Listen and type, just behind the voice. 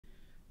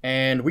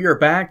And we are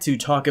back to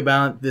talk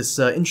about this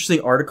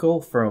interesting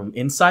article from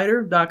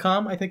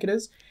Insider.com, I think it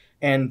is.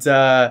 And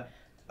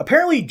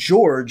apparently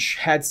George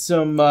had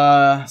some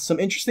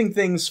interesting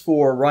things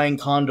for Ryan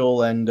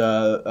Condal and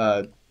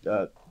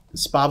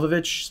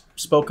Spokovich.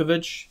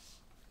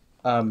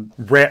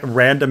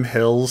 Random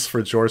hills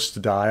for George to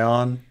die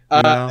on.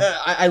 You know?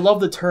 I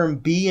love the term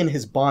 "bee in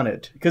his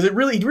bonnet" because it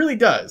really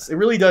does. It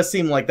really does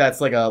seem like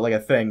that's like a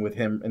thing with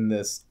him in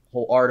this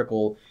whole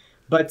article.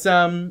 But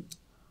House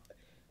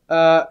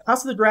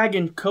of the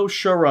Dragon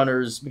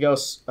co-showrunners Miguel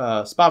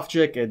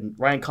Spavchik and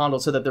Ryan Condal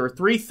said that there were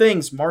three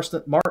things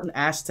Martin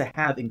asked to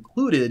have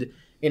included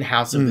in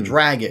House of the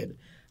Dragon: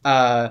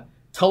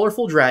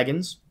 colorful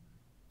dragons,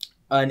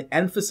 an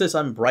emphasis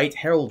on bright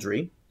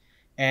heraldry,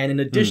 and in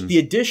addition, the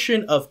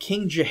addition of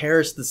King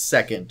Jaehaerys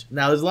II.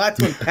 Now, there's a lot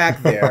to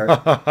unpack there.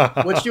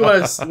 Which you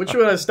want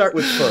to start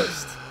with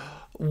first?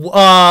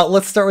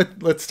 Let's start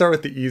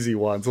with the easy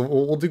ones.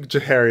 We'll do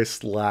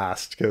Jaehaerys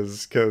last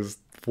because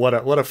what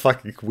a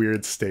fucking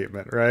weird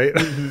statement, right?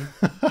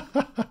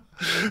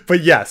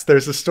 But yes,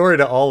 there's a story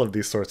to all of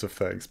these sorts of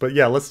things. But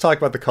yeah, let's talk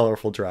about the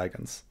colorful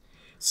dragons.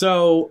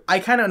 So I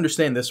kind of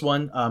understand this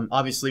one.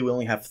 Obviously, we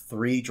only have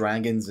 3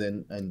 dragons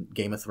in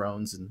Game of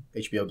Thrones and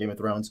HBO Game of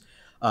Thrones.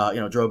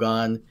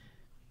 Drogon,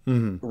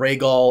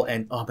 Rhaegal,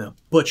 and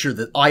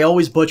I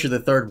always butcher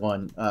the third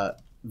one.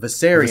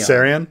 Viserion.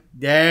 Viserion?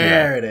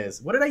 There it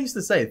is. What did I used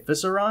to say?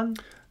 Viseron?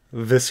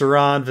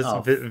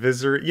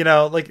 Viserion. You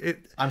know, like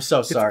it. I'm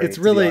so sorry. It's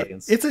really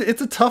it's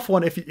a tough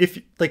one. If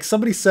like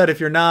somebody said, if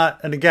you're not,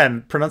 and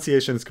again,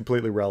 pronunciation is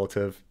completely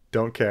relative.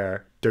 Don't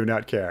care. Do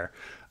not care.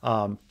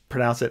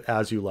 Pronounce it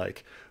as you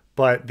like.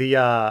 But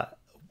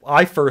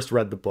I first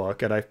read the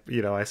book and I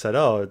said,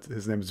 oh,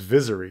 his name is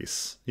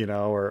Viserys,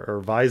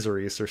 or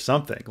Viserys or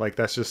something. Like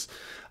that's just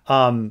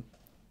to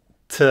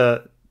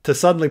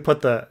suddenly put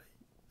the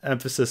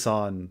emphasis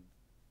on,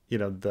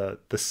 the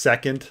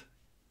second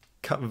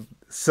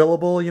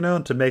syllable,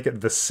 to make it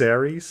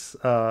Viserys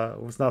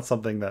was not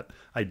something that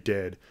I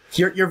did.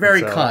 You're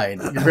very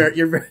kind.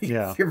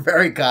 You're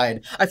very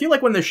kind. I feel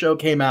like when the show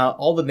came out,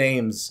 all the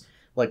names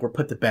were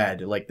put to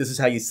bed. Like, this is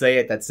how you say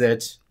it. That's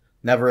it.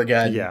 Never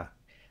again. Yeah.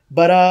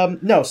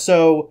 But no,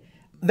 so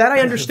that I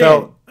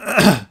understand.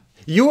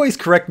 You always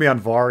correct me on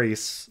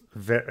Varys,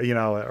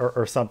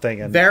 or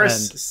something. And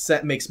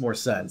Varys makes more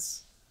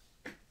sense.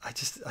 I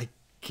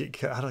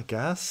don't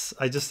guess.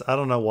 I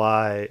don't know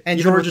why. And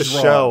George is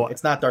wrong.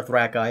 It's not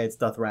Dothraki, it's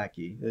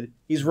Dothraki.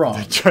 He's wrong.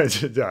 I'm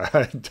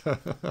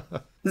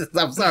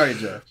sorry,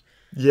 George.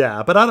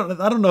 Yeah, but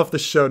I don't know if the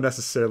show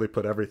necessarily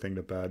put everything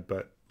to bed.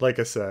 But like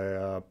I say,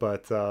 I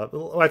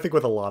think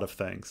with a lot of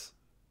things.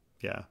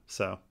 Yeah,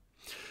 so.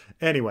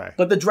 Anyway,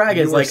 but the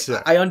dragons,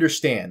 I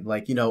understand,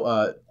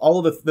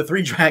 all of the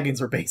 3 dragons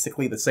are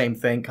basically the same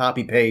thing,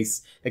 copy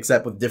paste,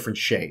 except with different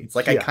shades.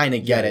 I kind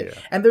of get it. Yeah.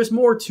 And there's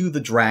more to the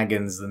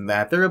dragons than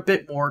that. They're a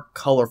bit more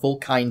colorful,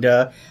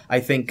 kinda.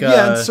 I think.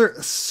 Yeah,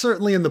 and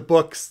certainly in the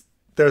books,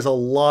 there's a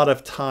lot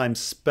of time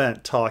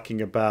spent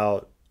talking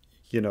about,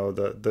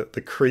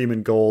 the cream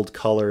and gold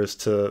colors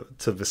to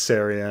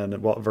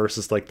Viserion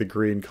versus the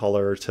green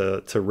color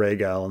to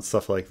Rhaegal and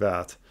stuff like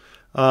that.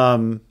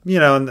 And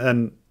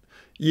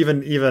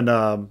even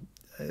a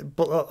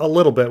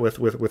little bit with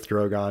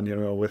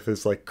Drogon, with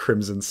his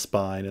crimson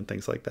spine and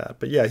things like that.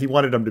 But yeah, he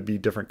wanted them to be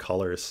different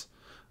colors,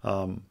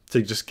 to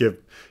just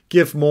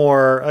give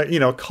more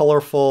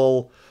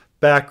colorful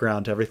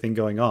background to everything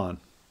going on,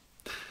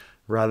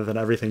 rather than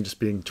everything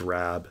just being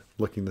drab,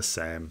 looking the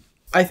same.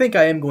 I think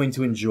I am going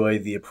to enjoy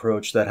the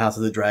approach that House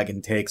of the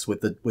Dragon takes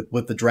with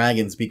the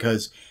dragons,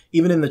 because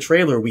even in the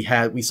trailer we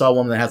saw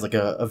one that has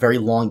a very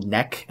long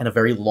neck and a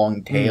very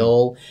long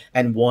tail,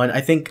 and one I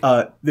think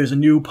there's a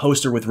new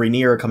poster with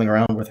Rhaenyra coming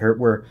around with her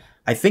where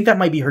I think that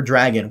might be her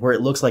dragon, where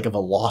it looks like a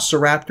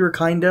velociraptor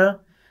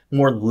kinda,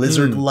 more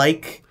lizard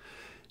like.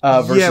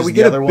 Versus we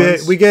get the other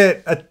ones. We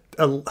get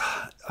a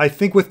I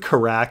think with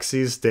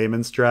Caraxes,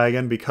 Daemon's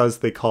dragon, because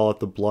they call it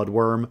the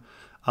bloodworm.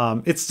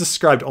 It's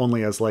described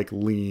only as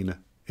lean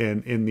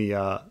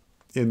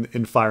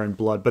in Fire and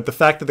Blood, but the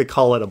fact that they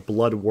call it a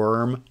blood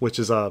worm, which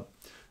is a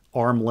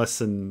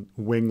armless and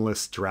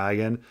wingless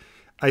dragon,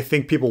 I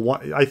think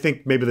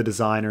maybe the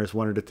designers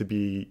wanted it to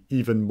be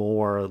even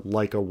more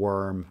like a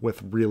worm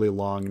with really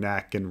long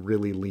neck and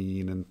really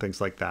lean and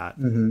things like that.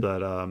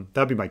 But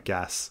that'd be my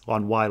guess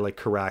on why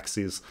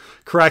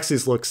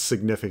Caraxes looks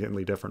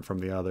significantly different from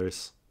the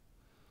others.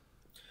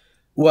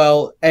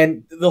 Well,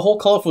 and the whole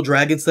colorful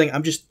dragons thing,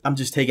 I'm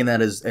just taking that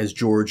as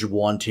George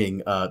wanting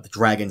the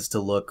dragons to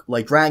look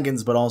like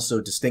dragons, but also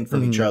distinct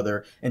from each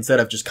other instead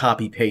of just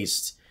copy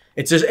paste.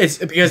 It's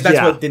because that's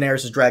what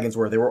Daenerys' dragons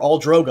were. They were all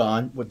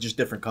Drogon with just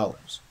different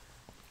colors.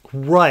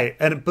 Right,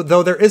 but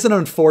though there is an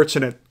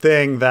unfortunate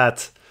thing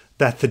that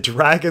the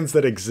dragons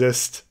that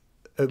exist,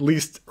 at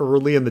least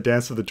early in the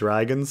Dance of the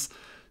Dragons,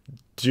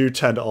 do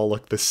tend to all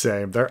look the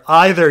same. They're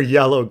either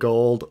yellow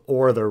gold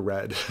or they're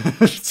red.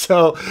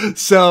 so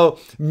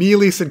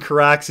Meleys and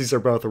Caraxes are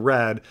both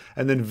red,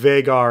 and then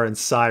Vhagar and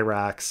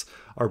Syrax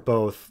are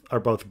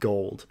both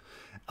gold.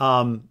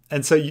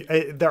 And so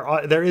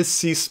there is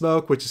sea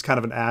smoke, which is kind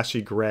of an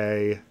ashy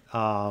gray.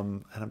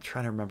 And I'm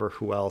trying to remember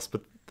who else,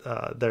 but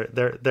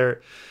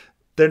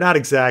they're not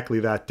exactly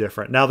that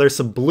different. Now there's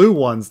some blue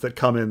ones that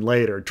come in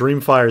later.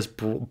 Dreamfire's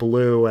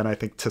blue, and I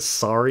think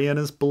Tessarian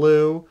is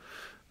blue.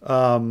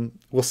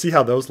 We'll see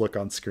how those look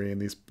on screen.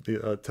 These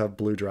to have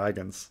blue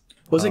dragons.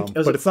 Was it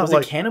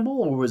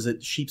Cannibal or was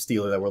it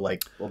Sheepstealer that were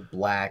like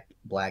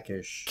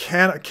blackish?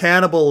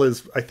 Cannibal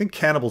is, I think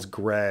Cannibal's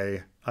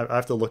gray. I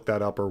have to look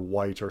that up, or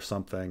white or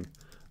something.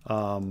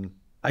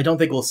 I don't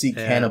think we'll see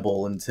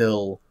Cannibal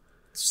until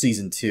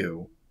season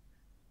 2.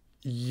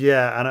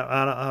 Yeah, and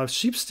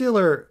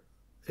Sheepstealer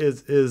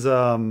is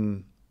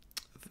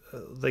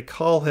they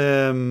call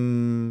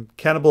him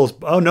Cannibal's.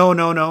 Oh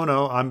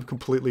no! I'm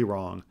completely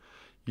wrong.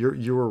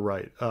 You were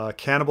right.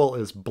 Cannibal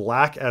is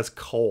black as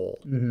coal.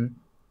 Mm-hmm.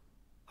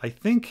 I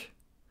think.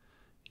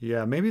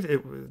 Yeah, maybe I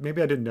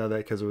didn't know that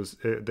because it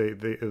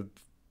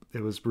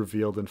was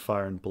revealed in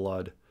Fire and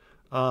Blood.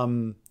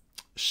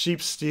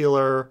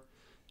 Sheepstealer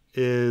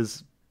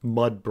is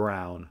mud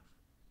brown.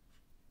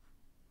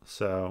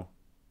 So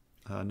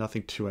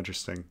nothing too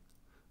interesting.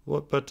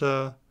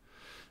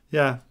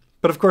 Yeah.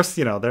 But of course,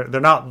 they're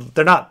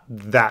not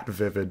that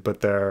vivid,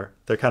 but they're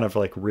kind of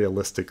like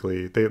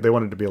realistically, they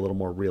wanted to be a little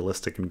more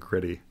realistic and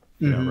gritty,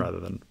 rather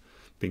than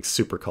being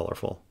super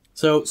colorful.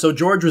 So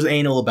George was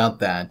anal about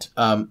that.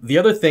 The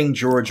other thing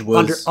George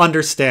was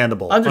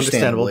understandable.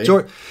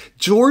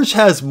 George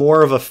has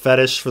more of a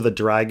fetish for the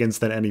dragons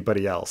than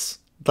anybody else.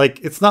 Like,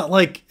 it's not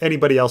like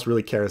anybody else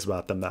really cares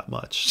about them that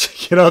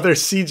much. They're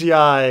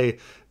CGI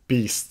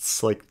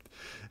beasts. Like,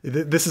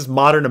 this is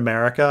modern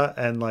America,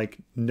 and like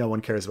no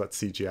one cares about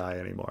CGI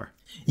anymore.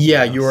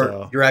 Yeah,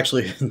 you're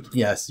actually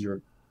yes,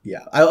 yeah.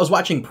 I was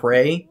watching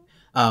Prey,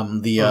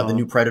 the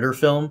new Predator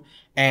film,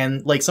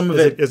 and like some of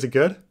is it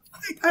good?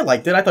 I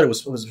liked it. I thought it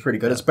was pretty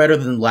good. Yeah. It's better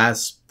than the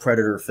last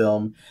Predator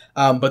film.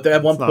 But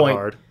at one point,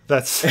 hard.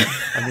 That's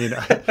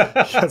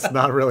that's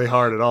not really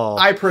hard at all.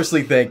 I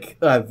personally think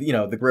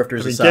the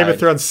grifters aside, Game of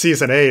Thrones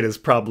season 8 is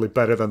probably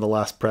better than the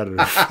last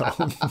Predator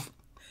film.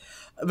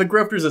 The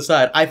grifters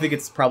aside, I think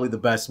it's probably the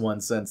best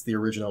one since the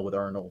original with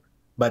Arnold.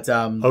 But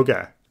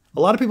okay, a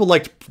lot of people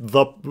liked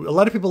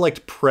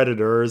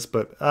Predators,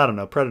 but I don't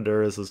know.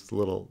 Predators was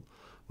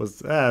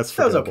that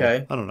was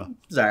okay. I don't know.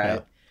 It's all right. Yeah.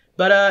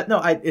 But no,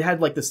 it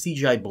had like the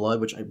CGI blood,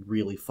 which I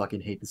really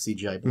fucking hate the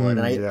CGI blood.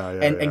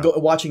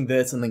 Watching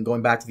this and then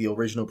going back to the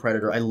original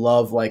Predator, I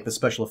love like the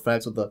special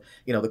effects with the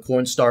the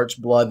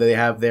cornstarch blood that they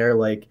have there.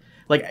 Like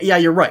yeah,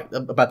 you're right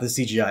about the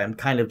CGI. I'm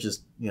kind of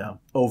just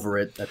over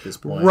it at this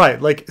point.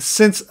 Right, like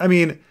since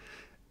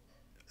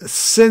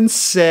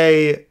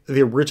say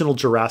the original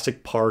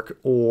Jurassic Park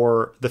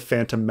or the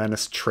Phantom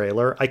Menace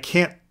trailer, I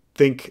can't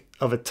think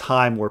of a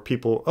time where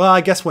people. Well, I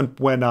guess when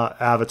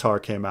Avatar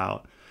came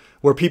out,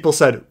 where people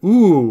said,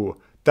 "Ooh,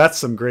 that's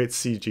some great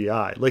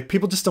CGI." Like,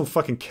 people just don't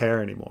fucking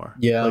care anymore.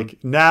 Yeah. Like,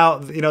 now,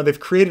 they've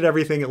created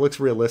everything. It looks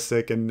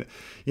realistic. And,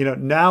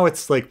 now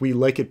it's like we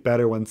like it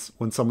better when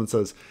someone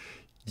says,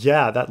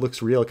 "Yeah, that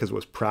looks real because it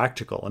was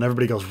practical." And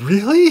everybody goes,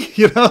 "Really?"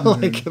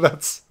 Like,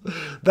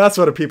 that's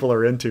what people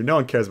are into. No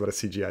one cares about a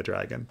CGI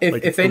dragon.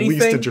 If the anything,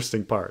 least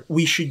interesting part.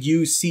 We should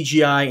use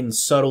CGI in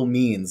subtle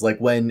means. Like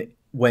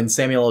when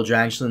Samuel L.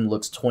 Jackson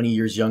looks 20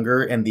 years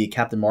younger in the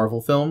Captain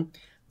Marvel film.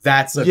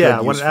 That's a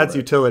good when it adds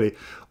utility.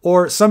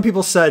 Or some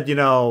people said,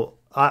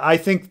 I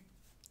think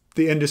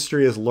the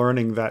industry is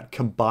learning that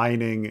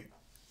combining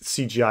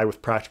CGI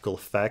with practical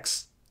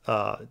effects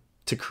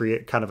to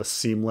create kind of a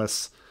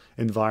seamless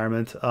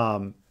environment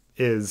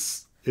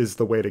is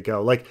the way to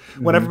go. Like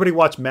when everybody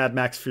watched Mad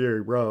Max Fury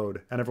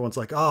Road and everyone's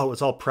like, "Oh,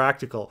 it's all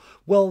practical."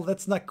 Well,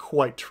 that's not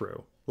quite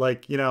true.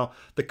 Like,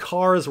 the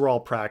cars were all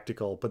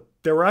practical, but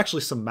there were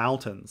actually some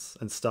mountains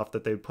and stuff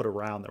that they'd put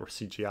around that were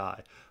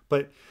CGI.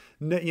 But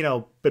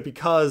but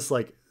because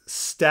like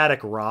static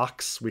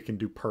rocks we can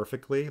do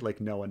perfectly, like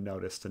no one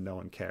noticed and no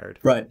one cared.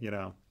 Right.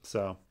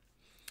 So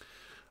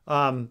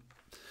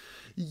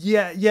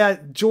yeah.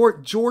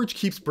 George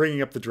keeps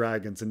bringing up the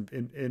dragons,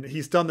 and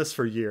he's done this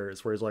for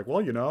years, where he's like,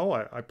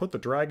 "Well, I put the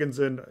dragons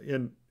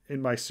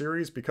in my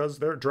series because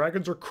their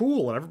dragons are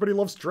cool and everybody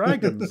loves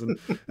dragons."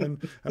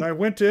 and I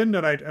went in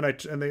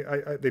and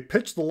they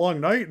pitched The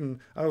Long Night, and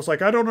I was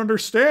like, "I don't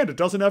understand. It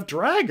doesn't have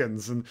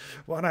dragons." And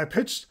when I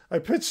pitched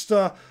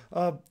the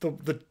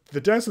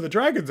Dance of the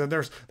Dragons, and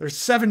there's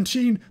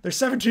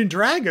 17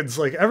 dragons.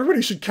 Like,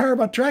 everybody should care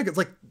about dragons.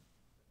 Like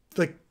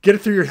get it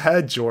through your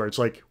head, George.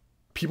 Like,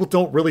 people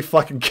don't really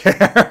fucking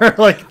care.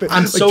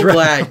 I'm so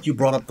glad you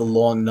brought up The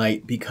Long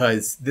Night,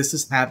 because this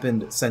has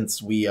happened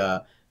since we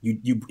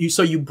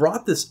you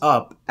brought this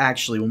up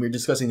actually when we were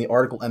discussing the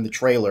article and the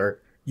trailer.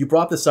 You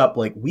brought this up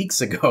like weeks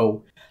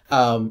ago,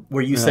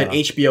 where you said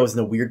HBO is in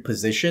a weird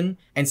position.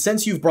 And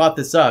since you've brought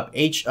this up,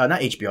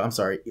 not HBO, I'm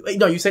sorry.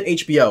 No, you said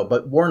HBO,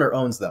 but Warner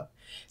owns them.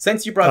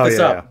 Since you brought this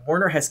up,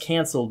 Warner has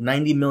canceled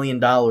 $90 million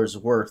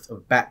worth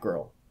of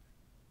Batgirl.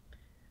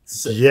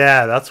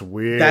 Yeah, that's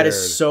weird. That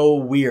is so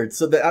weird.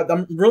 So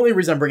the really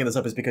reason I'm bringing this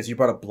up is because you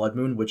brought up Blood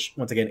Moon, which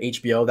once again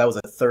HBO, that was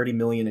a 30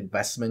 million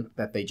investment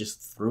that they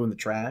just threw in the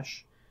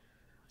trash.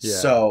 Yeah.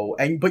 So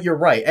but you're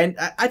right, and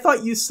I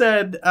thought you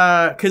said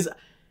because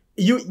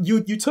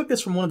you took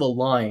this from one of the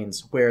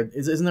lines where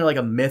isn't there like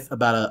a myth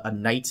about a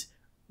knight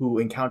who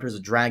encounters a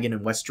dragon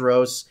in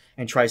Westeros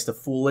and tries to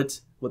fool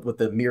it with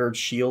the mirrored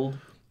shield?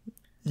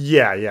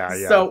 Yeah.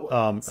 So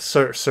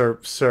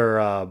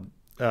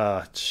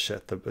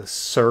the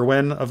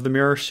Serwyn of the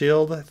Mirror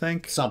Shield, I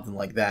think. Something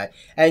like that.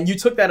 And you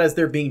took that as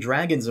there being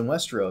dragons in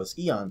Westeros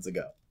eons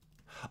ago.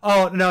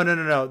 Oh, no.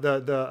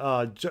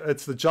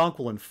 It's the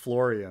Jonquil and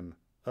Florian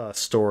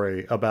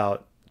story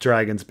about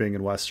dragons being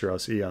in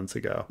Westeros eons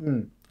ago.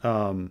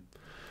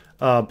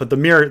 But the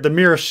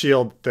Mirror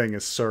Shield thing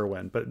is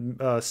Serwyn. But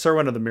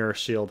Serwyn of the Mirror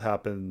Shield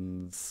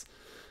happens...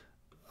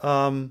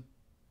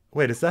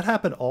 wait, does that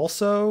happen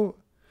also?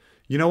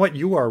 You know what?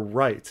 You are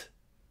right.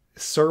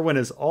 Serwyn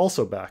is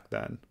also back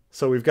then.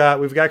 So we've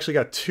actually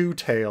got two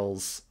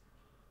tales.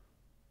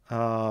 We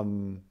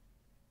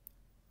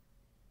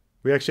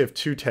actually have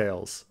two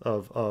tales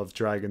of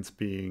dragons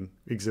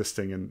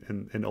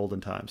existing in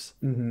olden times.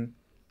 Mm-hmm.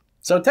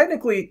 So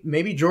technically,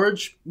 maybe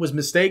George was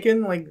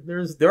mistaken. Like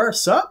there are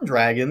some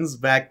dragons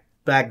back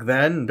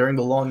then during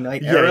the Long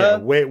Night era. Yeah.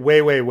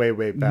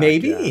 Way back.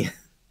 Maybe.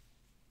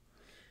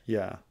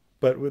 Yeah.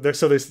 But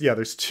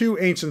there's two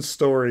ancient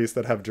stories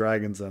that have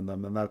dragons in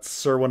them, and that's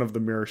Serwyn of the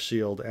Mirror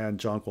Shield and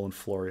Jonquil and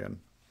Florian.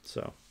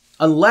 So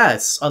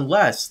unless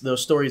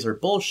those stories are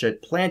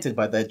bullshit planted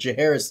by the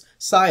Jaehaerys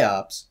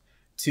psyops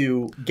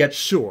to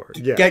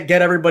get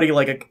everybody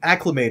like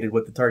acclimated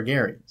with the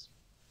Targaryens.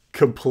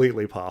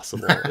 Completely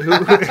possible.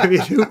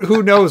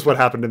 Who knows what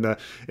happened in the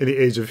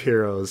Age of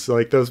Heroes?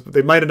 Like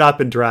they might have not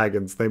been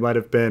dragons. They might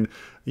have been,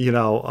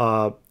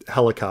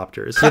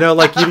 helicopters. You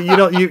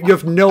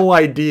have no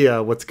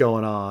idea what's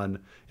going on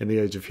in the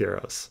Age of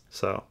Heroes.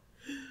 So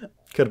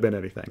could have been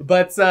anything.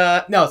 But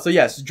no. So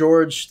yes,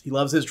 George, he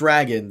loves his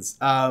dragons.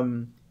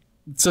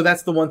 So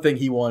that's the one thing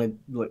he wanted.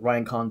 Like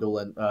Ryan Condal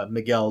and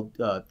Miguel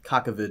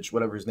Kakovich,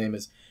 whatever his name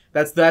is.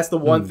 That's the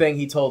one thing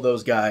he told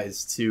those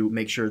guys to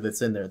make sure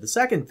that's in there. The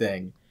second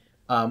thing,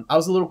 I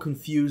was a little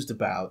confused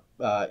about.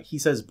 He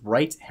says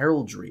bright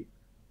heraldry.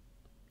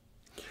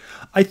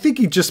 I think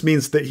he just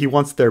means that he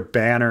wants their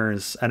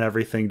banners and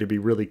everything to be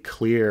really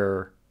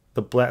clear.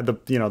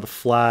 The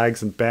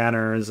flags and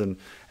banners and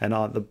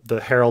on the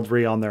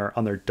heraldry on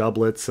their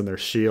doublets and their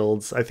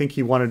shields. I think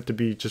he wanted it to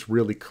be just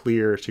really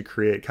clear to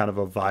create kind of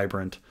a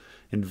vibrant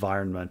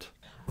environment.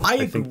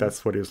 I think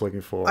that's what he was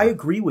looking for. I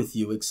agree with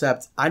you,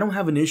 except I don't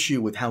have an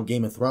issue with how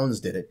Game of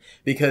Thrones did it.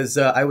 Because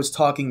I was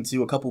talking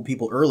to a couple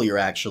people earlier,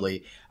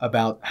 actually,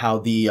 about how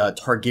the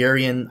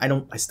Targaryen...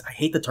 I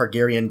hate the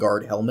Targaryen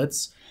guard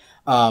helmets.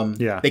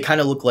 They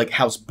kind of look like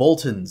House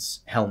Bolton's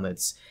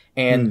helmets.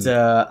 And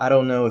I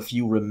don't know if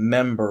you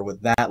remember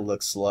what that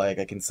looks like.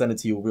 I can send it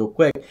to you real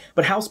quick.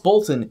 But House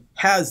Bolton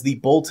has the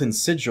Bolton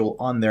sigil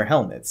on their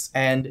helmets.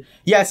 And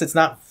yes, it's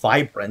not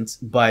vibrant,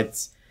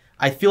 but...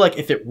 I feel like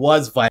if it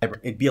was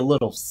vibrant, it'd be a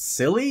little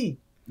silly,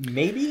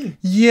 maybe?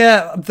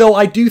 Yeah, though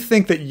I do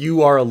think that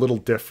you are a little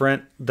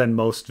different than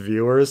most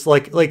viewers.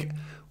 Like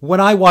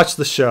when I watch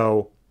the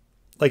show,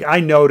 like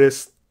I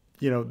notice,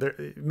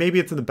 maybe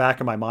it's in the back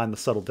of my mind, the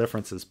subtle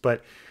differences,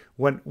 but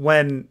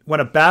when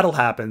a battle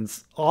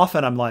happens,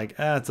 often I'm like,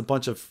 it's a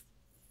bunch of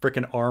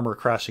freaking armor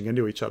crashing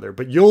into each other.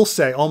 But you'll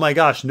say, oh my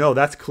gosh, no,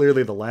 that's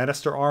clearly the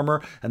Lannister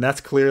armor, and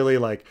that's clearly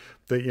like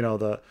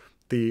the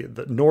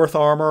North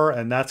armor,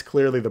 and that's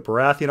clearly the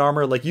Baratheon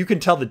armor. Like you can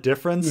tell the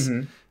difference.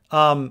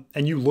 And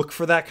you look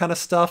for that kind of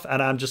stuff.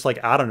 And I'm just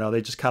like, I don't know.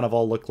 They just kind of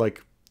all look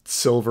like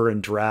silver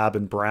and drab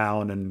and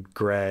brown and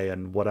gray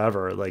and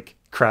whatever, like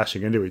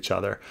crashing into each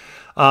other.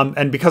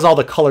 And because all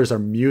the colors are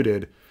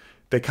muted,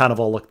 they kind of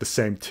all look the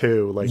same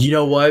too. Like, you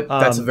know what?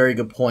 That's a very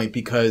good point,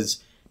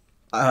 because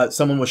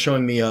someone was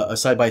showing me a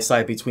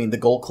side-by-side between the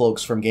gold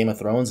cloaks from Game of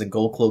Thrones and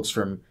gold cloaks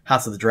from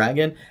House of the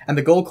Dragon. And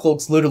the gold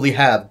cloaks literally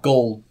have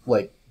gold,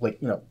 like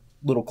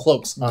little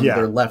cloaks on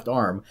their left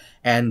arm.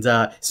 And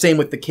same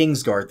with the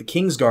Kingsguard. The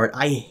Kingsguard,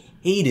 I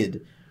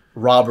hated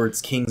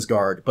Robert's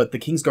Kingsguard, but the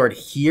Kingsguard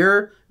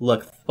here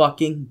look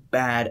fucking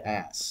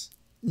badass.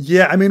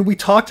 Yeah, I mean, we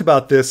talked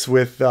about this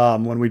with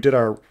when we did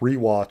our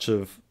rewatch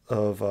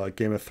of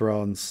Game of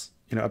Thrones,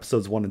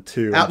 episodes 1 and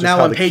 2. Out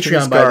now on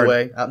Patreon, by the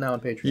way. Out now on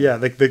Patreon. Yeah,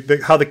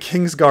 how the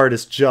Kingsguard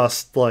is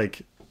just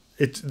like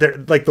they're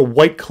like the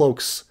white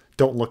cloaks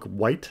don't look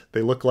white.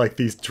 They look like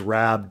these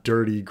drab,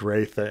 dirty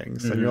gray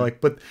things. And you're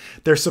like, but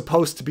they're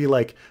supposed to be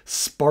like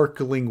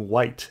sparkling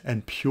white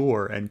and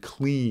pure and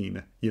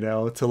clean,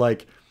 to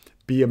like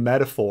be a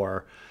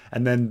metaphor.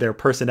 And then their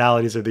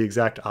personalities are the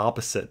exact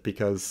opposite,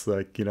 because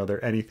like,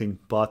 they're anything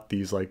but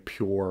these like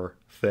pure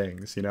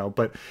things,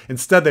 but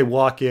instead they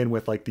walk in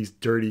with like these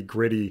dirty,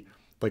 gritty,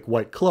 like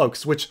white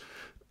cloaks, which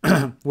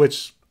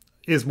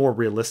is more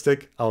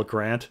realistic. I'll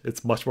grant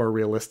it's much more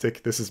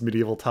realistic. This is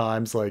medieval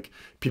times. Like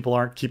people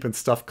aren't keeping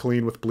stuff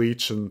clean with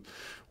bleach and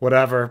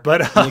whatever.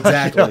 But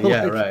Exactly. you know,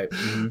 Yeah. like, Right.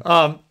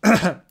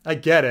 Mm-hmm. I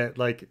get it.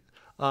 Like,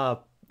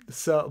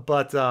 so,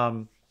 but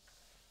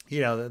you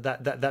know,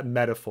 that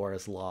metaphor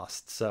is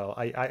lost. So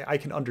I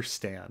can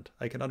understand.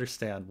 I can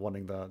understand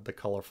wanting the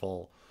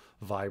colorful,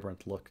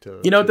 vibrant look to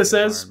You know what the this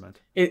is?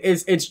 environment.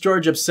 It's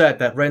George upset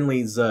that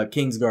Renly's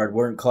Kingsguard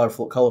weren't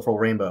colorful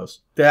rainbows.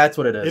 That's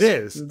what it is. It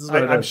is. This is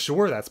what it I'm is.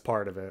 sure that's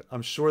part of it.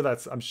 I'm sure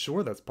that's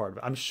part of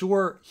it. I'm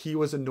sure he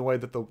was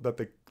annoyed that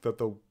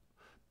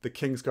the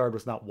Kingsguard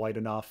was not white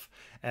enough,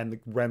 and the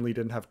Renly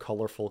didn't have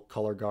colorful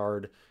color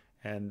guard,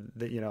 and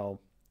that, you know,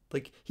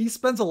 like, he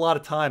spends a lot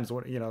of times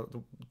when, you know,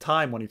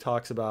 time when he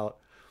talks about,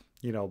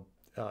 you know,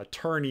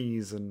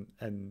 tourneys and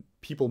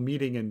people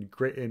meeting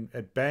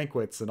at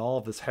banquets and all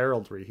of this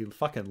heraldry. He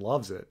fucking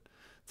loves it.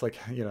 It's like,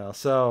 you know,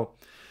 so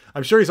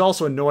I'm sure he's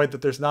also annoyed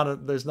that there's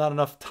not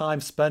enough time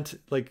spent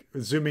like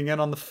zooming in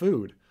on the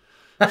food.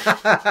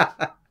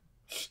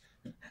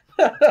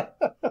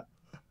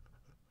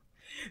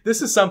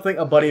 This is something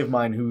a buddy of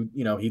mine who,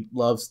 you know, he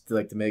loves to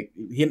like to make.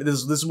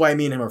 This is why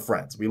me and him are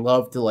friends. We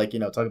love to, like, you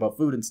know, talk about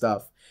food and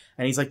stuff.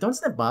 And he's like,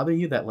 "Doesn't that bother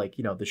you that, like,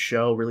 you know, the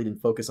show really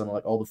didn't focus on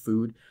like all the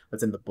food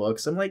that's in the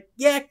books?" I'm like,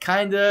 "Yeah,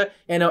 kinda."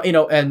 And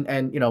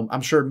and you know,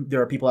 I'm sure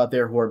there are people out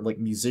there who are like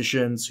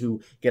musicians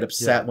who get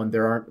upset when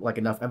there aren't like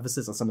enough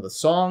emphasis on some of the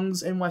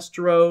songs in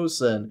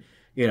Westeros. And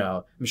you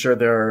know, I'm sure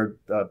there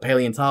are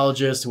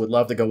paleontologists who would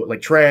love to go,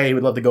 like Trey, who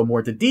would love to go more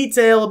into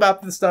detail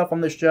about the stuff on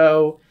the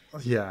show.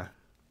 Yeah.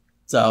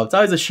 So it's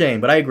always a shame,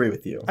 but I agree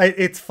with you.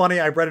 It's funny.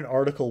 I read an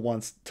article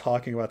once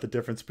talking about the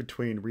difference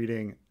between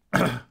reading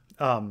a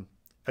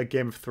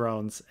Game of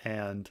Thrones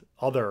and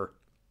other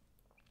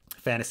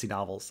fantasy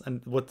novels.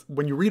 And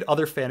when you read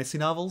other fantasy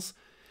novels,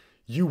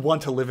 you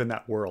want to live in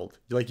that world.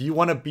 Like, you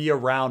want to be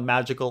around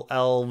magical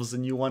elves,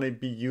 and you want to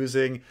be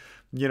using,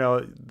 you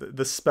know,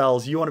 the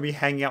spells. You want to be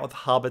hanging out with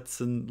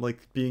hobbits and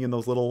like being in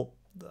those little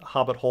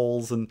hobbit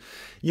holes, and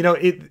you know,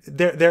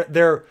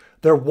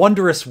 they're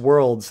wondrous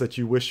worlds that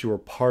you wish you were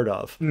part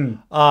of.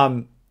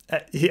 And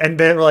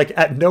they're like,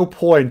 at no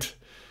point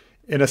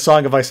in A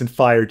Song of Ice and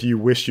Fire do you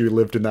wish you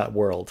lived in that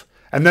world.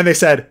 And then they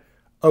said,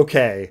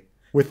 okay,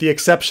 with the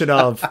exception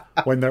of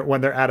when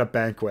they're at a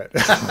banquet.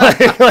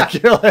 like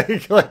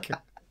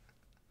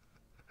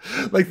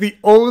the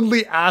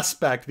only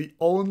aspect, the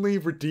only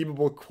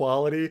redeemable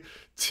quality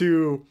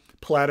to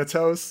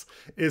Planetos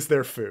is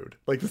their food.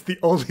 Like, it's the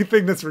only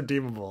thing that's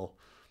redeemable,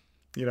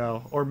 you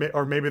know, or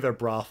maybe they're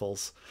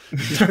brothels.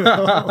 You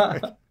know?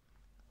 Like,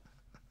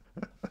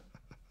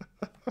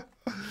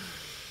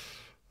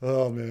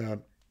 oh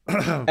man.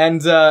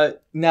 And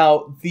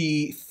now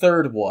the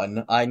third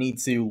one, I need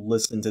to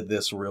listen to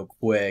this real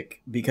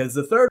quick because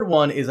the third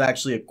one is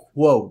actually a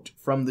quote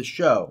from the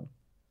show.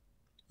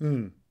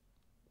 Let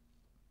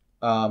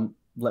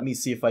me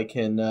see if I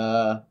can.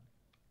 Let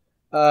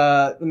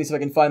me see if I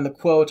can find the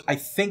quote. I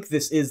think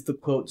this is the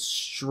quote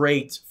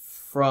straight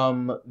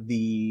from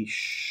the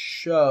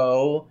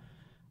show,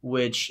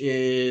 which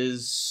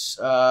is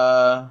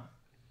blah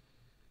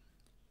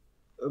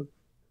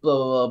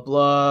blah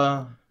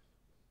blah.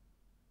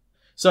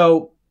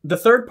 So the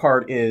third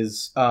part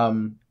is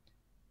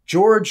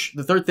George.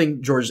 The third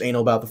thing George is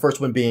anal about. The first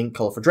one being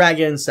colorful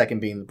dragons. Second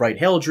being the bright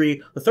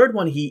heraldry. The third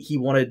one, he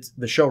wanted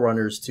the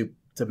showrunners to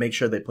make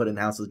sure they put in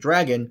House of the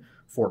Dragon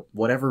for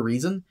whatever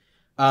reason.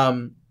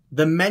 The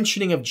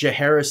mentioning of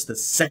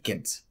Jaehaerys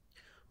II,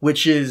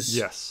 which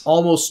is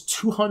almost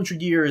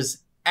 200 years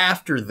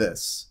after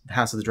this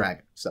House of the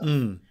Dragon.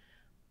 So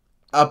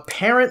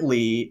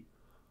apparently,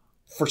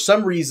 for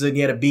some reason,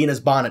 he had a bee in his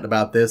bonnet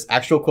about this.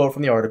 Actual quote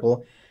from the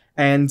article.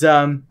 And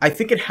I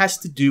think it has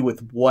to do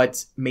with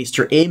what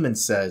Maester Aemon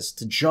says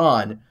to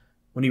Jon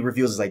when he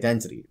reveals his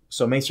identity.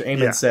 So Maester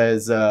Aemon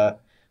says,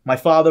 "My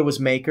father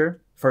was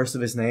Maker, first of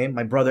his name.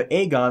 My brother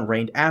Aegon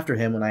reigned after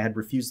him when I had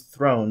refused the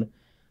throne,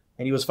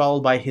 and he was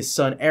followed by his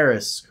son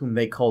Aerys, whom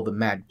they called the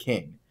Mad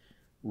King."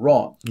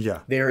 Wrong.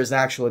 Yeah. There is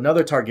actually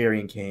another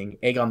Targaryen king,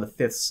 Aegon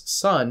V's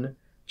son,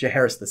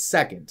 Jaehaerys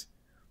II,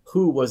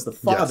 who was the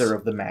father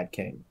of the Mad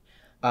King.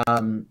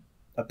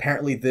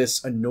 Apparently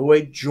this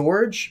annoyed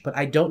George, but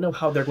I don't know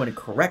how they're going to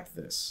correct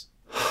this.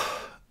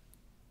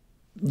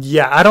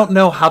 Yeah, I don't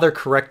know how they're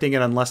correcting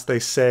it unless they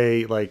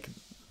say, like,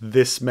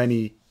 this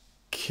many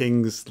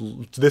kings,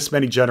 this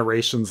many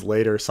generations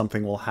later,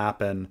 something will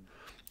happen.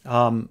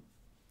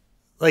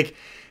 Like,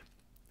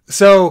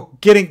 so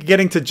getting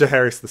to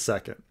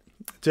Jaehaerys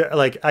II,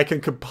 like, I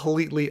can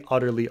completely,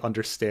 utterly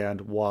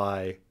understand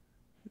why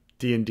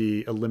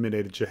D&D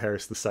eliminated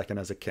Jaehaerys II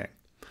as a king.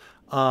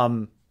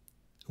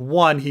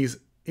 One, he's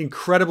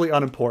incredibly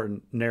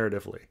unimportant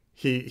narratively.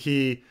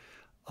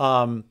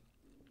 And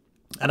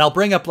I'll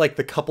bring up like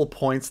the couple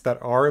points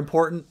that are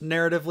important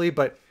narratively,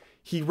 but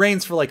he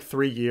reigns for like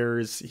 3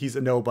 years. He's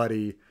a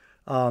nobody.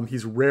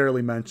 He's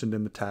rarely mentioned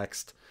in the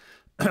text.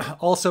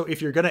 Also, if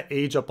you're going to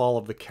age up all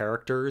of the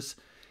characters,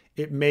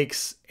 it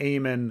makes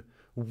Aemon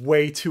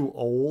way too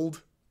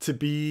old to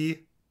be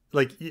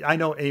like, I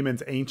know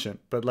Aemon's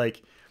ancient, but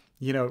like,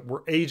 you know,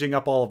 we're aging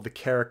up all of the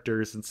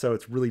characters, and so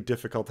it's really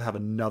difficult to have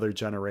another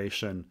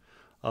generation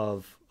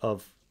of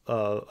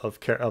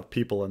of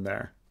people in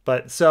there.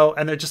 But so,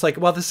 and they're just like,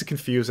 well, this is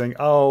confusing.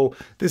 Oh,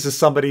 this is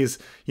somebody's,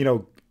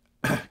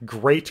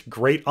 great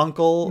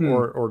uncle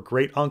or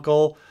great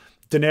uncle.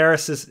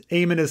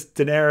 Aemon is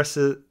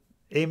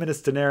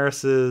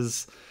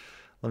Daenerys's.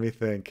 Let me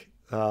think.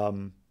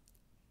 I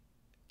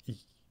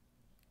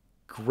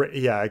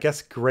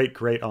guess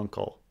great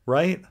uncle,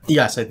 right?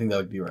 Yes, I think that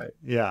would be right.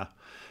 Yeah,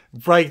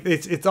 right.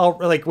 It's all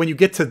like when you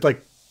get to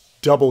like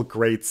double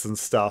greats and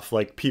stuff,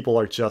 like people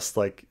are just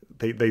like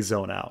they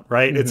zone out,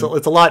 right? Mm-hmm.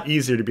 It's a lot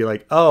easier to be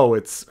like, oh,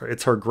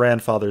 it's her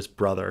grandfather's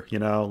brother,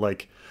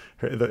 like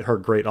her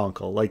great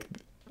uncle, like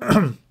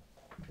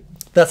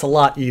that's a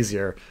lot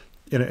easier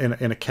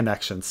in a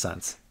connection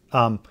sense.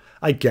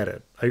 I get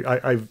it.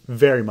 I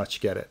very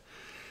much get it.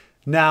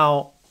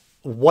 Now,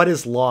 what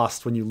is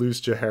lost when you lose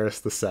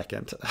Jaehaerys II?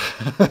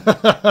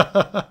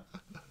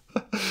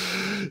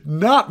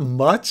 Not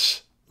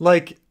much.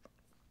 Like,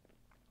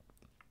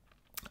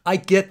 I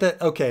get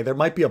that. Okay, there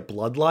might be a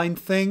bloodline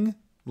thing.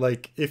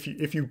 Like, if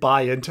you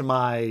buy into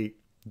my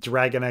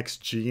Dragon X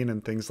gene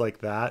and things like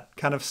that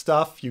kind of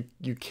stuff, you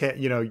can't.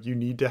 You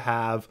need to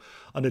have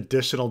an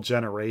additional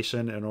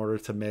generation in order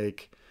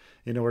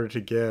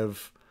to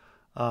give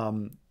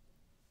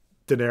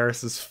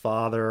Daenerys's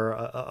father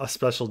a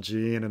special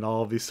gene and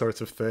all of these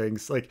sorts of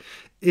things. Like,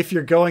 if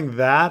you're going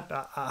that,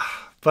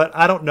 but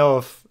I don't know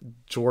if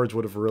George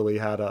would have really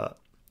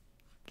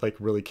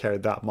really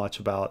cared that much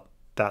about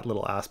that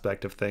little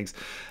aspect of things.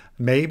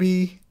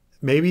 Maybe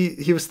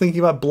he was thinking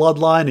about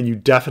bloodline, and you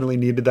definitely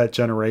needed that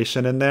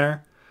generation in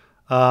there,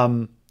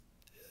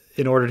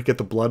 in order to get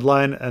the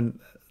bloodline and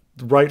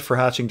right for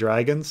hatching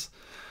dragons.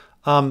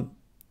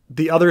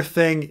 The other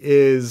thing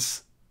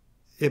is,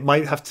 it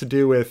might have to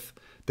do with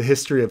the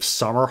history of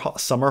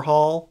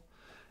Summerhall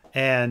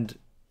and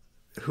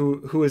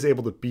who is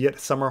able to be at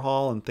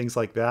Summerhall and things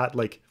like that.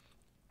 Like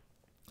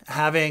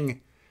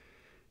having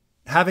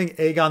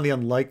Aegon the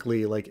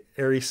Unlikely, like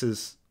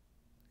Aerys's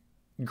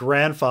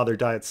grandfather,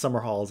 die at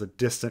Summerhall is a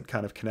distant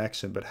kind of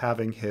connection, but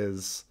having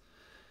his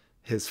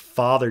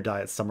father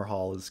die at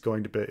Summerhall is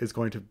going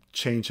to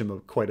change him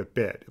quite a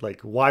bit.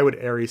 Like, why would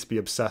Aerys be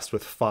obsessed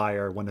with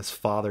fire when his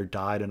father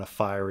died in a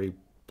fiery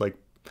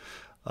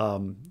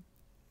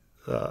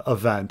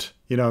event,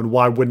 and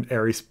why wouldn't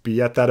Aerys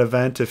be at that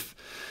event if,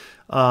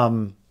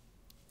 and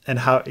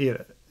how,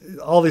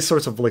 all these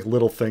sorts of like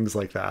little things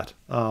like that.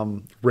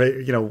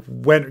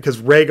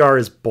 Because Rhaegar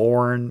is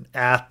born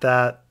at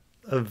that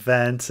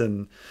event,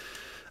 and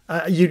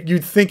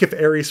you'd think if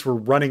Aerys were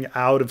running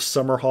out of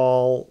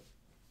Summerhall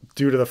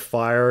due to the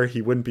fire,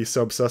 he wouldn't be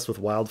so obsessed with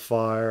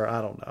wildfire.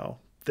 I don't know,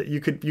 that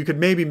you could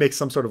maybe make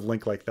some sort of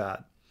link like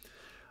that.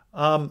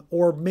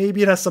 Or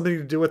maybe it has something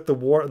to do with the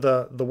War of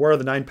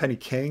the Nine Penny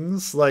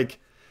Kings. Like,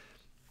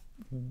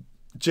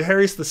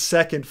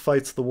 Jaehaerys II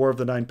fights the War of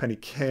the Nine Penny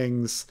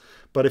Kings,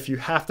 but if you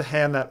have to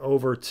hand that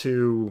over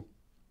to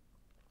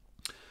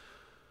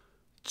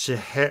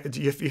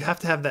if you have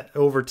to have that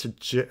over to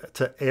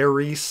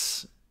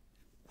Aerys,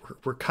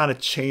 we're kind of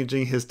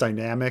changing his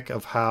dynamic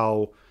of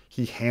how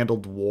he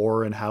handled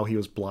war and how he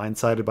was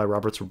blindsided by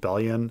Robert's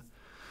Rebellion.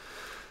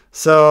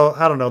 So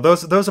I don't know.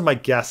 Those are my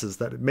guesses.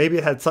 That maybe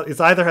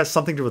it either has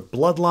something to do with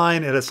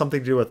bloodline, it has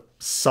something to do with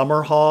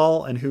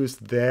Summerhall and who's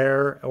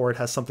there, or it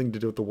has something to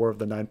do with the War of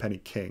the Nine Penny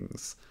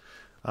Kings.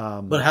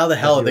 But how the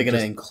hell are they going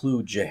to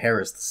include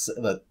Jaehaerys,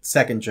 the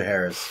second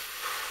Jaehaerys?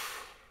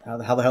 How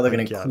the hell are they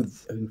going to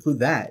include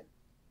that?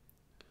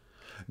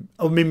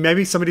 I mean,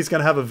 maybe somebody's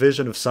going to have a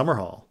vision of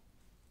Summerhall.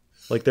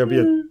 Like, there'll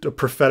be a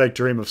prophetic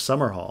dream of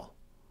Summerhall.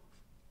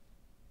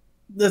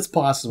 That's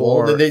possible.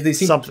 Or they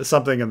seem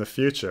something in the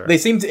future. They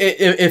seem to,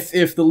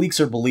 if the leaks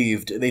are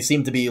believed, they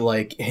seem to be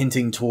like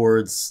hinting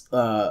towards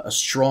a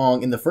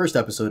strong, in the first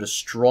episode, a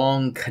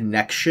strong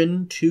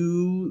connection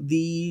to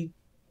the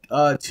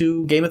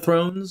to Game of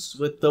Thrones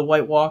with the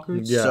White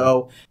Walkers. Yeah.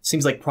 So it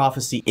seems like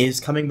prophecy is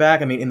coming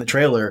back. I mean, in the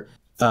trailer,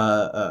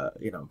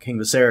 King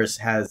Viserys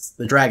has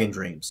the dragon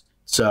dreams.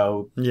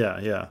 So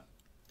yeah.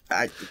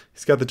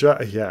 He's got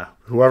the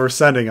whoever's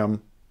sending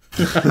him.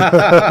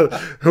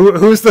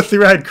 Who's the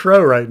three-eyed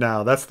crow right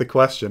now? That's the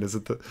question. Is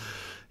it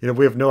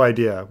we have no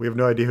idea. We have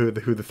no idea who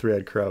the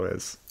three-eyed crow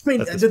is. I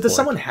mean, does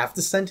someone have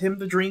to send him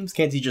the dreams?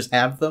 Can't he just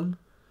have them?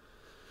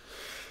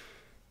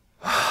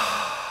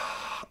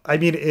 I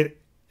mean,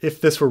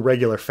 if this were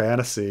regular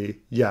fantasy,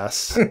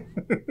 yes.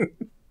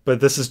 But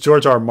this is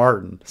George R. R.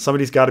 Martin.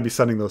 Somebody's got to be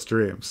sending those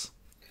dreams.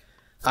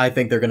 I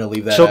think they're going to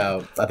leave that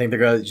out. I think they're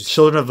going to just...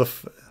 Children of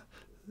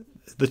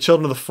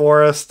the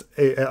Forest,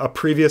 a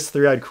previous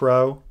three-eyed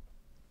crow.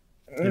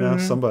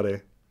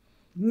 Somebody.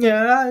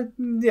 Yeah,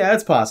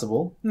 it's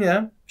possible.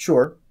 Yeah,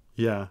 sure.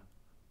 Yeah,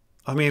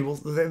 I mean,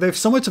 they have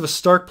so much of a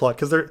Stark plot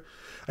because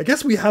I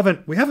guess we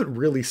haven't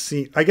really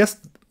seen. I guess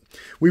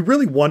we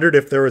really wondered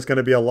if there was going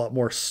to be a lot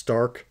more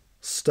Stark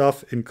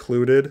stuff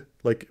included,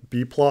 like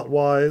B plot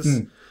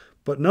wise.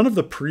 But none of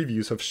the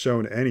previews have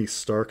shown any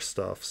Stark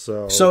stuff.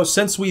 So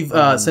since we've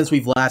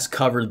last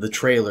covered the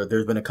trailer,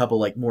 there's been a couple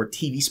like more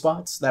TV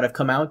spots that have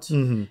come out,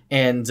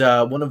 and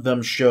one of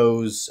them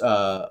shows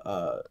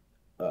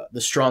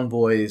the Strong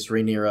Boys,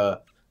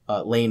 Rhaenyra,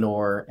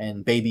 Laenor,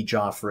 and Baby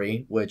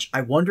Joffrey. Which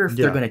I wonder if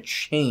they're going to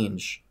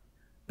change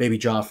Baby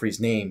Joffrey's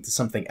name to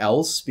something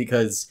else,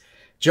 because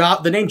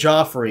the name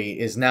Joffrey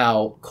is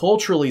now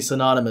culturally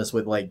synonymous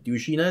with like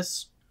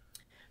douchiness.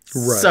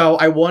 Right. So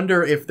I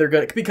wonder if they're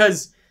gonna,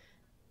 because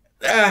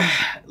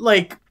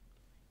like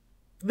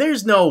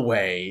there's no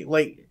way,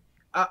 like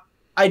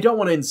I don't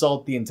want to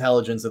insult the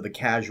intelligence of the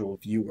casual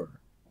viewer,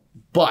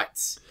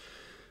 but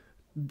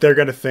they're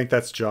gonna think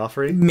that's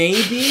Joffrey.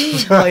 Maybe,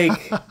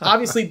 like,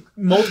 obviously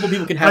multiple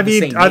people can have the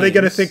same are they names.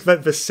 gonna think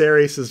that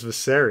Viserys is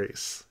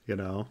Viserys? You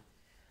know,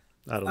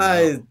 I don't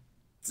know.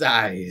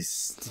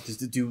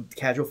 Do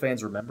casual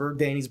fans remember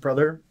Dany's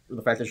brother, or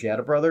the fact that she had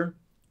a brother?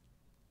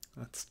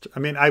 I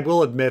mean, I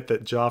will admit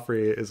that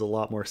Joffrey is a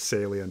lot more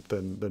salient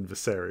than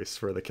Viserys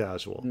for the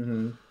casual.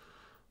 Mm-hmm.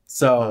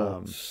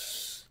 So,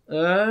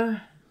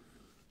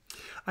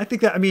 I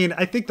think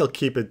they'll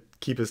keep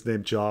his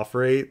name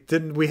Joffrey.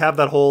 Didn't we have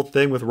that whole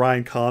thing with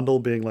Ryan Condal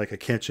being like, I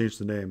can't change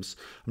the names.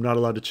 I'm not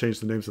allowed to change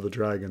the names of the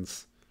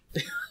dragons.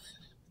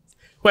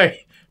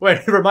 Wait,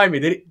 remind me.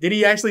 Did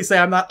he actually say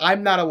I'm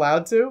not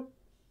allowed to?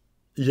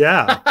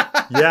 Yeah.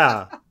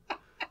 Yeah.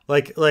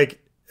 Like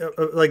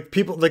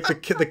people, like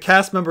the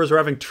cast members are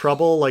having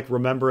trouble like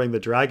remembering the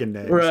dragon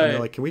names. Right. And they're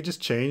like, can we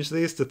just change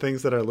these to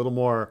things that are a little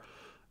more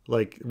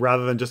like,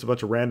 rather than just a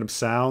bunch of random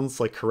sounds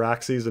like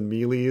Caraxes and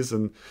Meles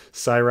and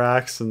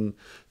Syrax and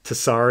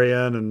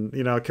Tessarian, and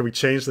can we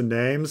change the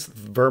names?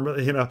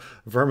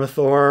 Vermithor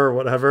or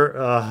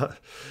whatever.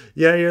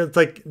 It's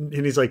like,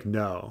 and he's like,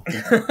 no.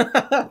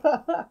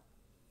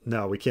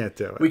 No, we can't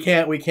do it. We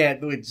can't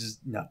do it.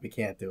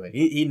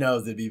 He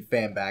knows there'd be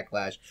fan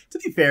backlash. To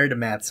be fair to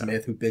Matt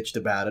Smith, who bitched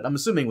about it, I'm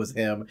assuming it was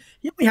him.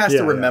 He only has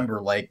to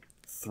remember like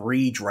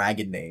 3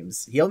 dragon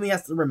names. He only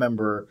has to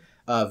remember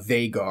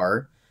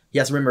Vhagar. He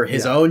has to remember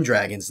his own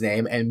dragon's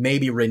name and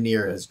maybe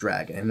Rhaenyra's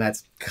dragon, and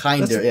that's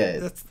kind of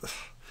it.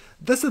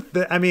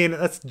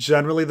 That's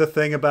generally the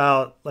thing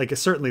about, like,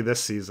 certainly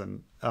this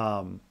season.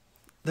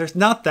 There's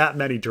not that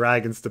many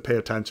dragons to pay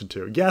attention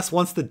to. Yes,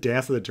 once the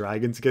Dance of the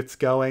Dragons gets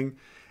going,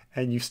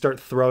 and you start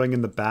throwing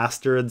in the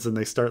bastards, and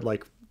they start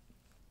like,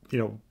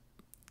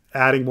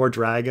 adding more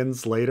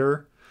dragons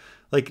later.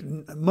 Like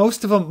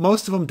most of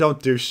them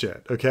don't do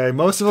shit. Okay,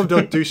 most of them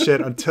don't do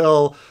shit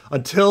until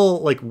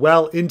like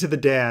well into the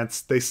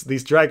dance.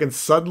 These dragons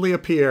suddenly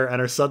appear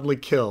and are suddenly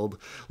killed,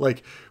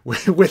 like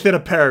within a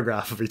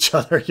paragraph of each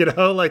other.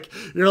 Like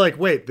you're like,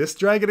 wait, this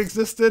dragon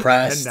existed.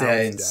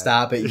 Preston,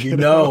 stop it. You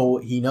know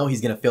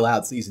he's gonna fill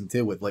out season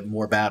 2 with like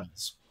more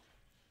battles.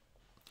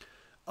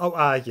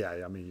 Oh,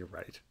 yeah. I mean, you're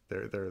right.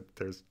 There's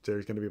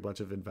going to be a bunch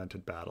of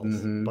invented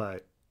battles,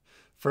 but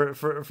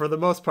for the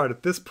most part,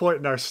 at this point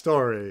in our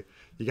story,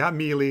 you got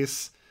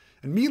Meles,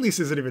 and Meles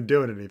isn't even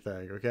doing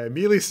anything. Okay,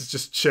 Meles is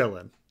just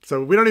chilling,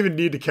 so we don't even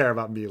need to care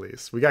about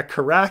Meles. We got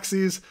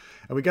Caraxes,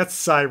 and we got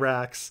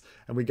Syrax,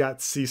 and we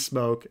got Sea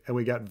Smoke, and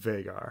we got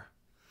Vhagar.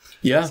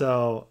 Yeah.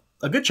 So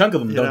a good chunk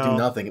of them don't do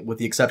nothing, with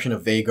the exception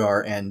of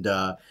Vhagar and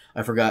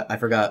I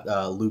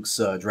forgot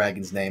Luke's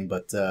dragon's name,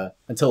 but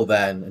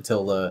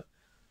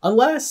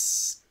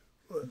unless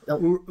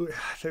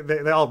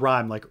they all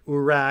rhyme, like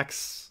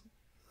Urax.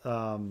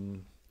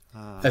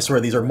 I swear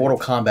these are Mortal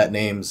Kombat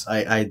names.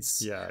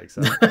 Yeah,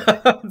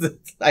 exactly.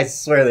 I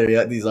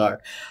swear these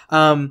are.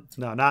 No,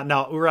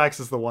 Urax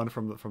is the one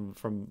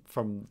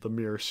from the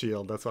Mirror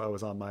Shield. That's what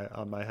was on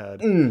my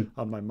head,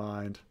 on my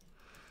mind.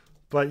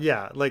 But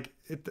yeah, like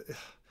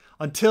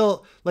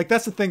until like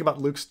that's the thing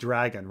about Luke's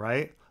dragon,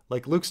 right?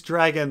 Like Luke's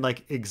dragon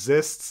like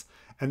exists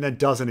and then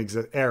doesn't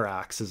exist.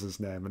 Arax is his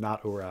name, and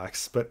not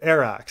Urax, but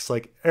Arax.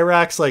 Like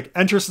Arax, like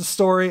enters the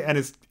story and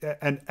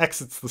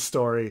exits the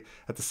story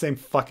at the same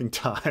fucking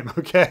time.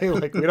 Okay,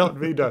 like we don't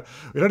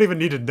even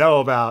need to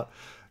know about,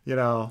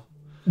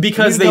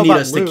 because they need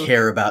us to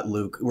care about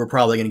Luke. We're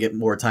probably going to get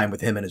more time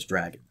with him and his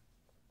dragon.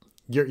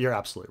 You're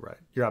absolutely right.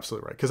 You're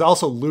absolutely right. Because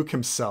also Luke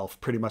himself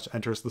pretty much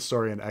enters the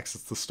story and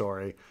exits the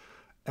story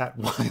at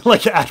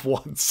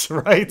once,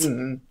 right?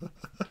 Mm-hmm.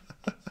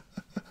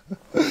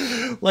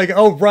 Like,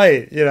 oh,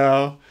 right,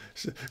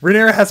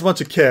 Rhaenyra has a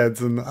bunch of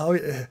kids, and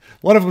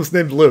one of them's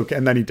named Luke,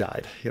 and then he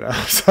died,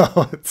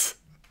 so it's...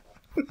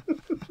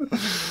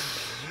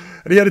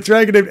 And he had a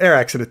dragon named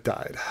Arax, and it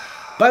died.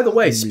 By the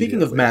way,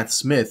 speaking of Matt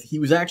Smith, he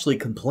was actually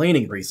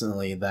complaining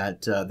recently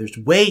that there's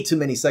way too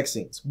many sex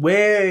scenes.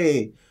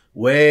 Way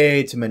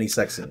too many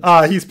sex scenes.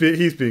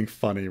 He's being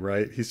funny,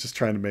 right? He's just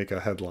trying to make a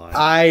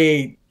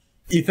headline.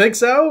 You think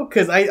so?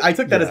 Because I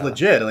took that as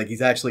legit. Like,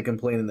 he's actually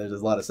complaining there's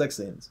a lot of sex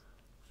scenes.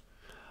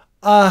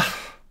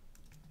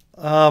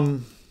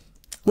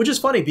 Which is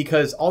funny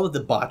because all of the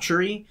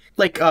debauchery,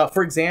 like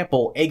for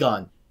example,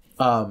 Aegon,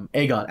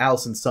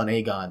 Alicent's son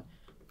Aegon,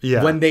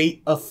 when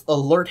they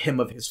alert him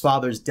of his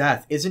father's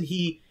death, isn't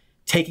he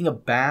taking a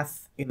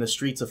bath in the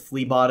streets of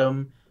Flea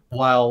Bottom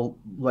while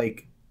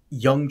like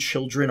young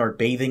children are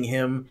bathing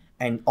him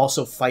and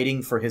also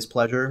fighting for his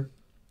pleasure?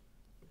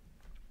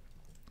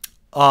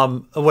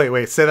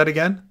 Wait, say that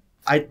again.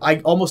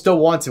 I almost don't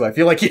want to. I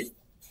feel like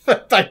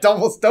I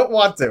almost don't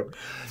want to.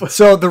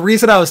 So the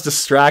reason I was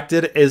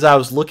distracted is I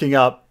was looking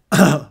up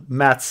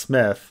Matt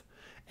Smith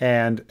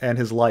and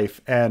his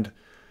life, and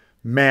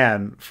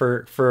man,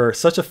 for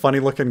such a funny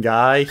looking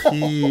guy,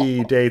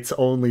 he dates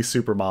only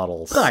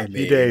supermodels. I mean,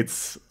 he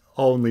dates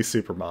only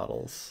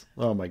supermodels.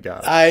 Oh my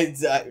god!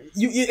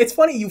 It's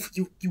funny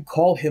you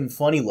call him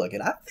funny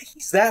looking. I don't think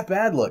he's that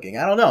bad looking.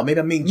 I don't know. Maybe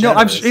I'm being no.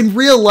 generous. In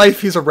real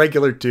life, he's a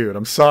regular dude.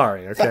 I'm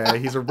sorry. Okay,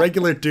 he's a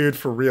regular dude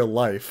for real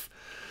life.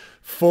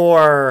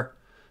 For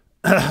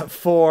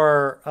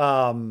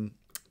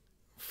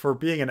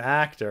being an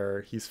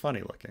actor, he's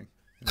funny looking.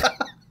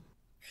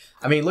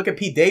 I mean, look at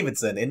Pete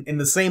Davidson. In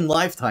the same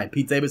lifetime,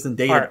 Pete Davidson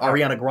dated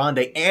Ariana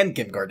Grande and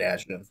Kim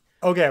Kardashian.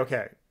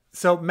 Okay.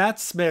 So Matt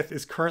Smith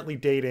is currently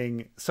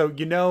dating. So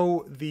you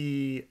know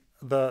the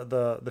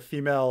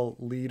female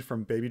lead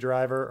from Baby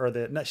Driver,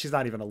 or she's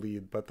not even a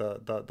lead, but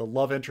the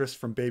love interest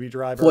from Baby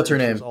Driver. What's her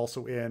name? She was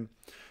also in.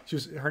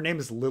 Her name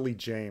is Lily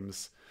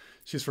James.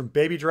 She's from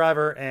Baby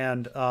Driver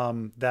and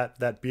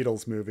that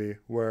Beatles movie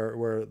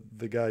where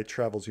the guy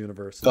travels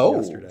universes.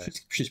 Yesterday.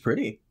 She's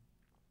pretty.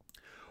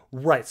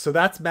 Right. So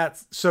that's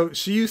Matt. So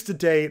she used to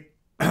date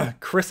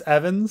Chris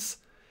Evans,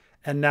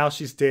 and now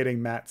she's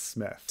dating Matt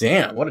Smith.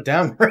 Damn, what a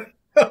downgrade.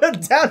 What a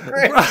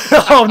downgrade.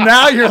 Oh,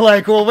 now you're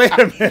like, well, wait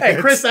a minute. Hey,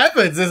 Chris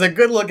Evans is a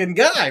good-looking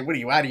guy. What are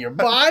you, out of your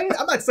mind?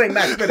 I'm not saying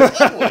Matt Smith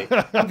is ugly.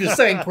 I'm just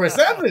saying Chris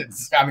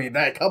Evans. I mean,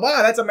 come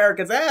on, that's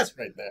America's ass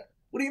right there.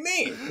 What do you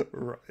mean?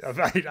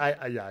 Right.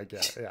 I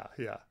get it.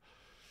 Yeah.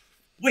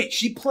 Wait,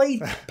 she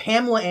played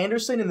Pamela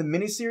Anderson in the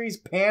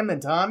miniseries Pam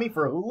and Tommy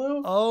for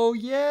Hulu? Oh,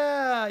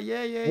 yeah.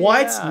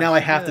 What? Now I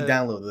have to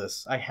download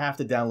this. I have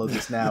to download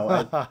this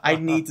now. I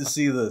need to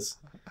see this.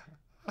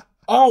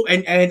 Oh,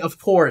 and of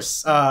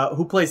course,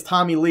 who plays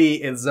Tommy Lee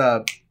is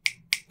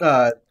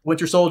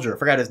Winter Soldier.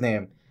 Forgot his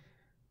name.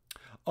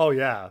 Oh,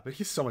 yeah. But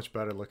he's so much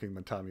better looking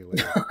than Tommy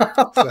Lee.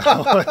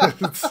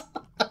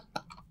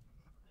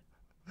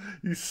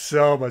 He's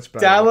so much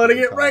better. Downloading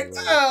it right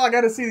now. I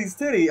got to see these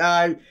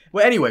titties.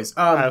 Well, anyways,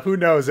 who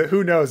knows?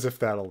 Who knows if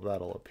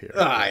that'll appear?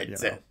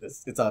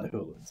 It's on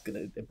Hulu.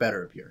 It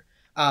better appear.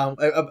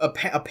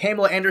 A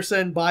Pamela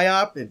Anderson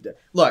biop.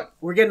 Look,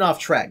 we're getting off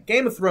track.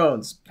 Game of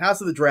Thrones,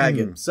 House of the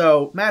Dragon.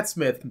 So Matt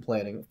Smith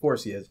complaining, of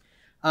course he is.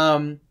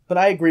 But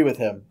I agree with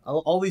him.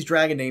 All these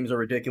dragon names are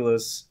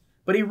ridiculous.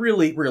 But he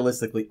really,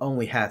 realistically,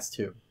 only has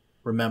to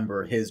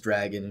remember his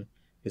dragon,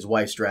 his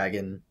wife's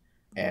dragon,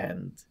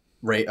 and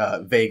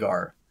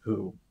Vagar,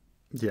 who...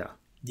 Yeah.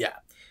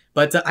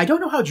 But I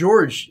don't know how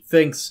George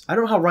thinks... I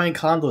don't know how Ryan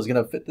Condal is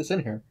going to fit this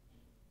in here.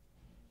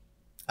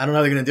 I don't know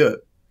how they're going to do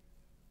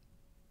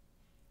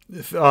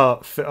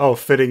it.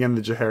 Fitting in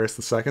the Jaehaerys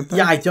II thing?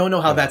 Yeah, I don't know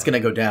how that's going to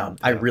go down.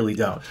 I really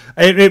don't.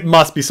 It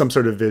must be some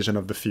sort of vision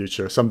of the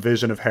future. Some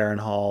vision of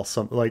Harrenhal.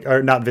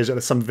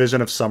 Some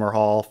vision of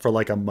Summerhall for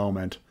like a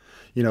moment.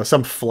 You know,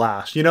 some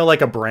flash. You know,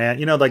 like a Bran...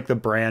 You know, like the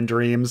Bran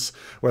dreams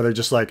where they're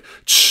just like...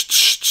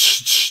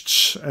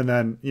 And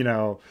then, you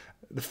know,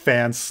 the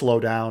fans slow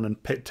down and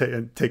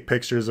take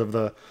pictures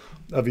of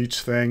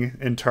each thing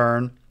in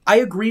turn. I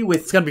agree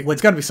with... It's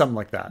gonna be something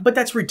like that. But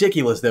that's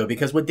ridiculous, though,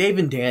 because what Dave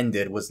and Dan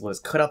did was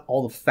cut up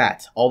all the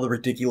fat, all the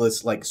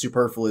ridiculous, like,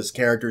 superfluous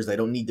characters that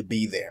don't need to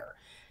be there.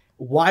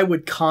 Why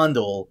would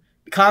Condal,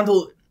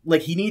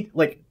 like, he need,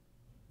 like...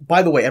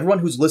 By the way, everyone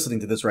who's listening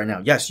to this right now,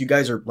 yes, you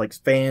guys are, like,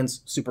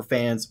 fans, super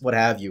fans, what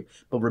have you.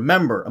 But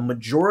remember, a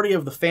majority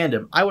of the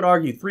fandom, I would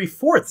argue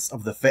 3/4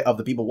 of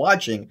the people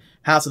watching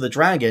House of the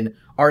Dragon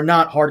are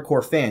not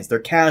hardcore fans. They're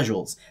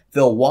casuals.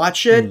 They'll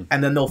watch it,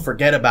 and then they'll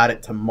forget about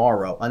it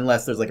tomorrow,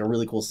 unless there's, like, a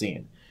really cool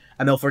scene.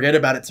 And they'll forget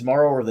about it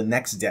tomorrow or the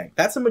next day.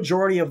 That's a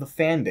majority of the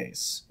fan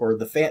base, or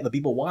the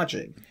people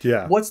watching.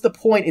 Yeah. What's the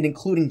point in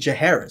including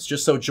Jaehaerys?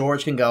 Just so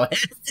George can go,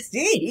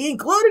 see, he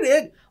included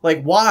it.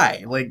 Like,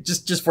 why? Like,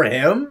 just for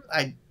him?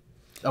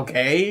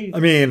 Okay. I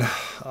mean,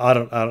 I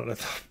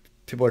don't.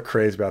 People are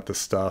crazy about this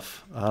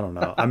stuff. I don't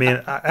know. I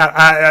mean,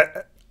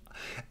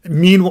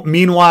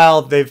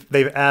 meanwhile,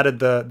 they've added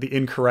the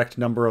incorrect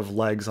number of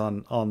legs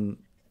on the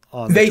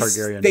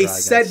Targaryen They dragon.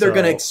 said they're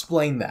going to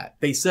explain that.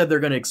 They said they're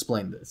going to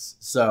explain this.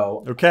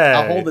 So okay,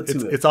 I'll hold it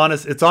to it. It's on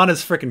his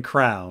freaking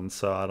crown.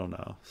 So I don't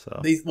know.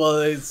 So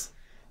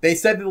they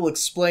said they will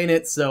explain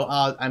it. So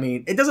I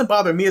mean, it doesn't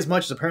bother me as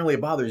much as apparently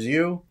it bothers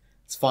you.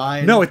 It's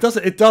fine. No, it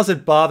doesn't. It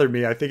doesn't bother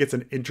me. I think it's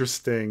an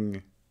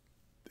interesting.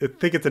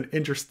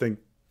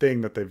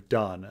 Thing that they've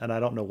done, and I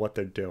don't know what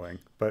they're doing.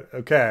 But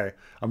okay,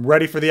 I'm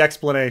ready for the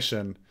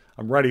explanation.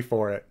 I'm ready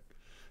for it.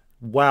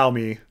 Wow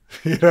me.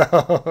 You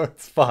know,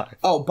 it's fine.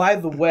 Oh, by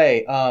the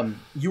way,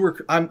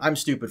 I'm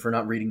stupid for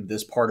not reading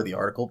this part of the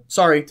article.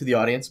 Sorry to the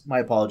audience. My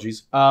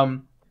apologies.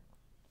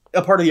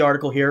 A part of the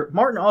article here.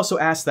 Martin also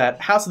asked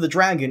that House of the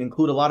Dragon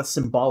include a lot of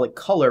symbolic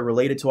color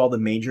related to all the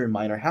major and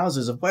minor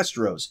houses of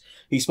Westeros.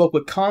 He spoke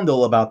with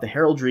Condal about the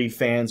heraldry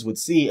fans would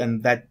see,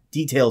 and that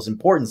detail's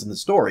importance in the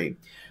story.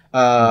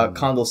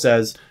 Condal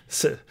says...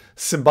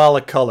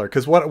 symbolic color,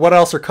 because what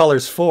else are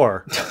colors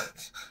for?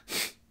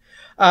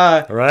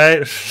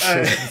 Right?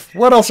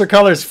 What else are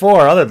colors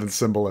for other than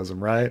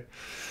symbolism, right?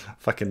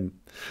 Fucking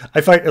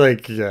I find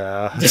like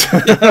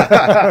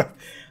yeah.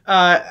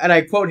 And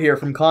I quote here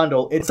from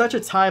Condal, "It's such a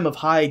time of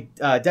high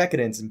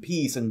decadence and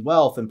peace and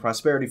wealth and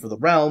prosperity for the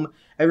realm.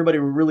 Everybody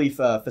will really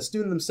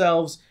festoon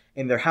themselves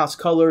in their house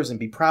colors and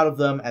be proud of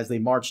them as they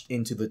marched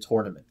into the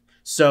tournament."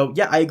 So,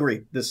 yeah, I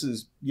agree. This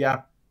is,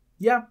 yeah.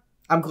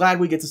 I'm glad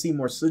we get to see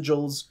more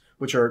sigils,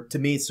 which are, to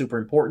me, super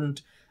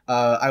important.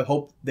 I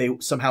hope they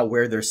somehow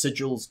wear their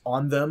sigils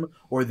on them,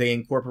 or they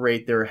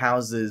incorporate their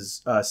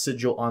house's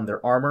sigil on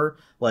their armor.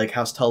 Like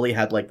House Tully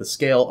had like the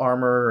scale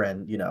armor,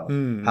 and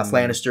House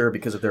Lannister,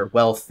 because of their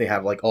wealth, they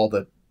have like all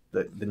the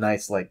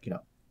nice like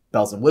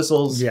bells and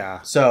whistles.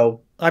 Yeah.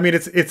 So I mean,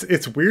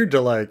 it's weird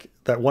to like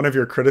that. One of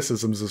your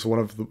criticisms is one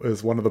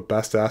of the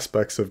best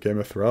aspects of Game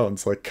of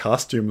Thrones. Like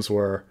costumes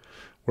were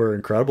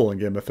incredible in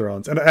Game of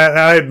Thrones, and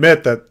I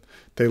admit that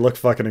they look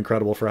fucking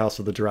incredible for House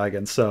of the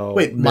Dragon. So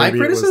wait, my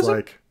criticism? It was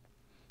like,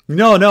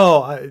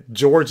 no,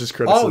 George's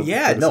criticism. Oh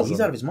yeah, no, he's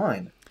out of his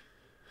mind.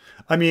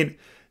 I mean,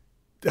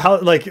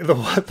 how like the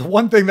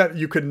one thing that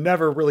you could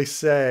never really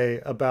say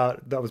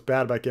about that was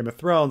bad about Game of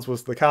Thrones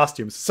was the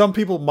costumes. Some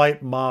people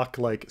might mock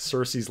like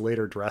Cersei's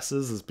later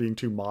dresses as being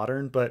too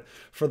modern, but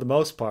for the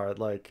most part,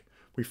 like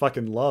we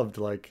fucking loved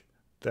like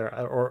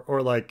their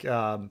or like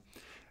some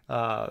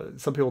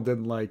people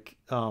didn't like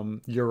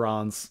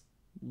Euron's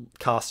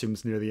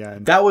costumes near the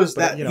end. That was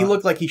he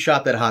looked like he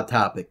shot that Hot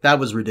Topic. That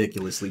was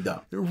ridiculously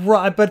dumb.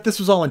 Right, but this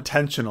was all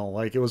intentional.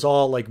 Like it was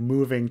all like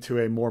moving to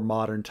a more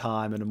modern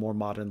time and a more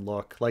modern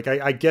look. Like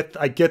I get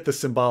the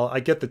symbol,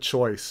 I get the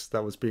choice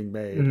that was being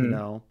made,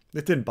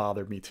 It didn't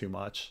bother me too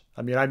much.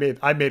 I mean,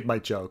 I made my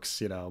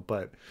jokes,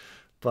 but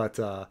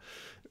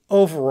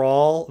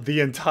overall, the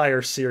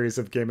entire series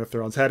of Game of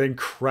Thrones had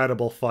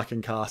incredible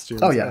fucking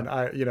costumes. Oh yeah. And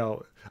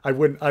I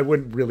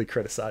wouldn't really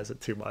criticize it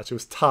too much. It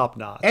was top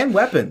notch. And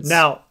weapons.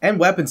 And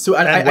weapons too.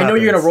 I know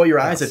you're going to roll your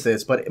eyes at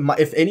this, but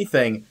if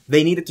anything,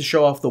 they needed to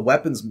show off the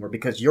weapons more,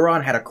 because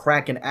Euron had a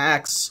Kraken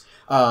axe.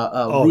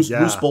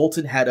 Roose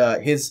Bolton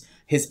had his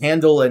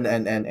handle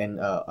and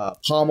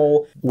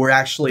pommel were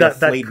actually a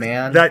flayed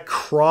man. That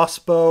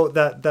crossbow,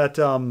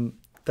 that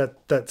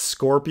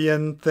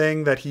scorpion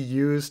thing that he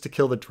used to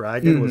kill the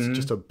dragon was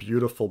just a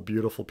beautiful,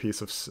 beautiful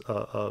piece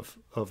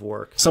of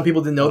work. Some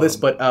people didn't know this,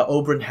 but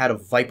Oberyn had a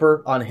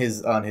viper on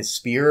his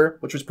spear,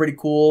 which was pretty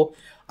cool.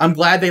 I'm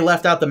glad they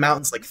left out the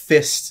mountains like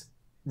fist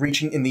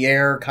reaching in the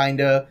air,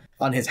 kinda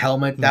on his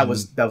helmet. That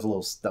was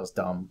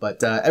dumb,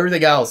 but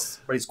everything else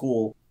pretty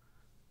cool.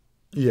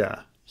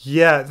 Yeah.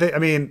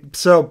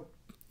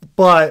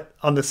 But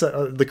on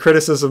the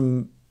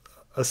criticism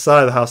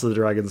aside of the House of the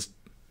Dragons,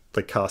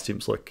 the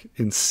costumes look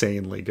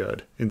insanely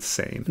good,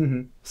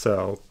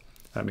 So,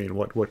 I mean,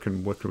 what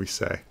can we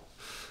say?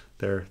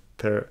 The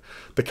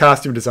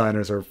costume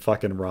designers are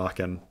fucking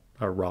rocking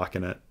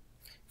it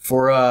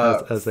for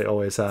as they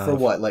always have. For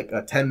what, like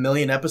a 10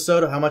 million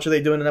episode? How much are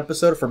they doing an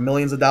episode for?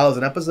 Millions of dollars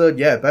an episode?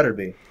 Yeah, it better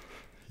be.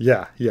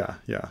 Yeah.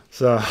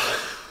 So,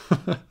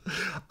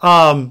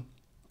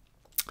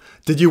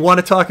 did you want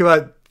to talk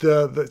about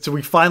so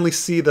we finally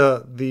see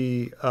the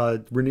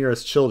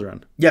Rhaenyra's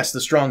children? Yes,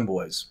 the Strong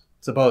Boys.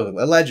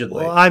 Supposedly,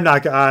 allegedly. Well, I'm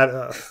not.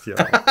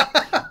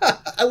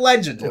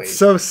 Allegedly.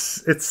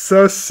 It's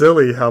so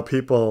silly how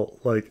people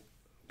like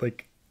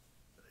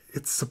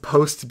it's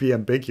supposed to be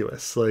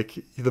ambiguous.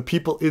 Like the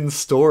people in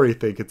story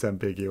think it's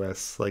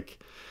ambiguous.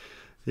 Like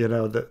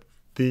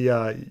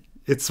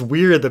it's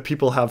weird that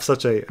people have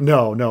such a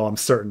no. I'm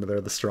certain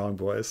they're the Strong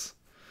Boys.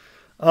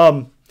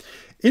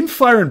 In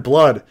Fire and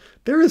Blood,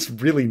 there is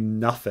really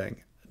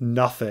nothing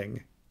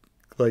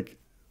like.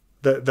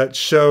 That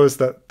shows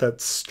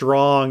that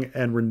Strong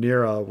and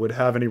Rhaenyra would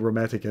have any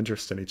romantic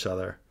interest in each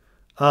other.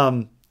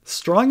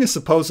 Strong is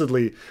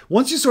supposedly,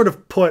 once you sort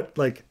of put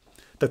like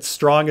that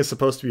Strong is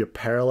supposed to be a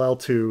parallel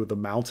to the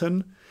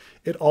Mountain,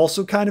 it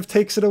also kind of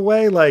takes it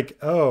away. Like,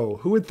 oh,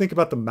 who would think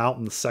about the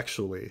Mountain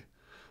sexually?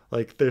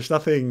 Like, there's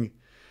nothing.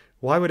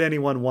 Why would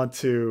anyone want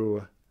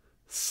to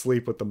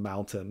sleep with the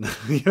Mountain?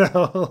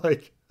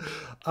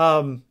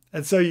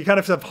 And so you kind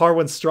of have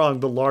Harwin Strong,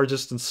 the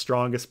largest and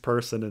strongest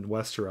person in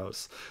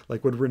Westeros.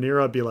 Like, would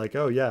Rhaenyra be like,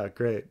 oh yeah,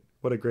 great,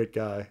 what a great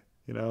guy,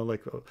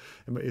 like,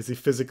 is he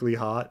physically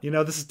hot?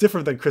 This is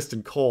different than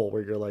Kristen Cole,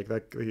 where you're like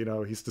that,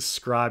 he's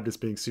described as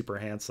being super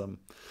handsome.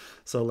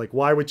 So like,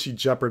 why would she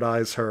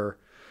jeopardize her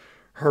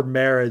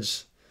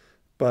marriage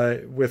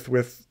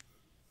with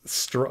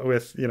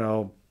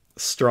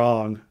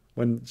Strong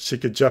when she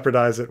could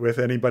jeopardize it with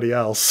anybody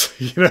else?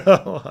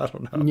 I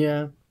don't know.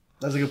 Yeah,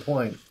 that's a good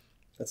point.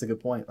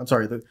 I'm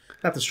sorry,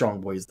 not the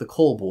Strong Boys, the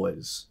Cole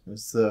Boys.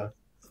 It's the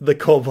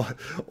Cole Boys,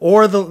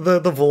 or the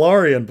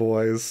Velaryon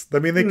Boys. I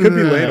mean, they could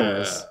be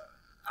Laenors.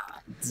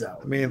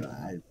 I mean,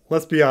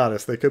 let's be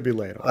honest, they could be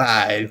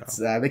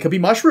Laenors. They could be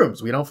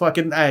mushrooms. We don't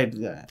fucking.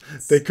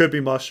 They could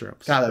be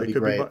mushrooms. God, that'd be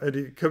great.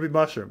 It could be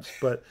mushrooms,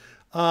 but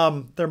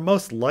they're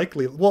most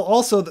likely. Well,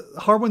 also,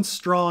 Harwin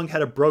Strong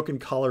had a broken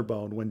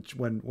collarbone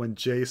when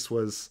Jace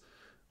was.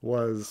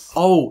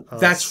 Oh,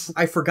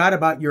 I forgot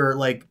about your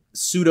like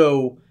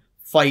pseudo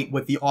fight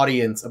with the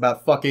audience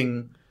about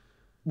fucking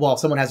Well,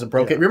 someone has a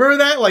broken. Yeah. Remember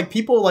that? Like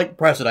people like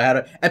Preston.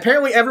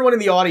 Apparently everyone in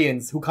the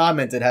audience who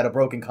commented had a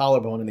broken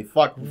collarbone and they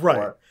fucked before.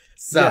 Right.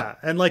 So. Yeah,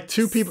 and like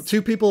two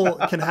people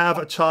can have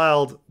a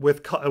child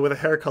with a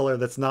hair color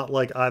that's not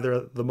like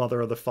either the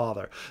mother or the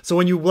father. So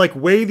when you like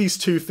weigh these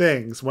two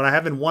things, when I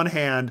have in one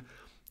hand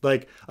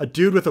like a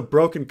dude with a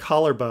broken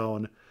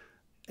collarbone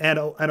and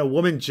a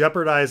woman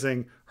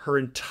jeopardizing her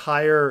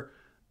entire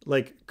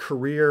like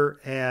career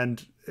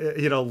and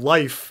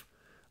life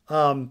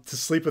to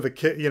sleep with a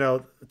kid,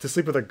 to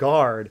sleep with a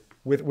guard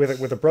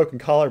with a broken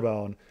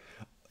collarbone,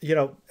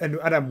 and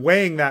I'm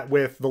weighing that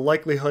with the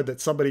likelihood that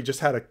somebody just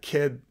had a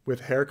kid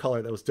with hair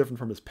color that was different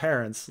from his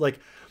parents. Like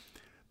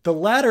the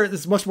latter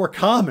is much more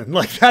common.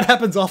 Like that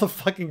happens all the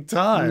fucking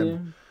time. Yeah.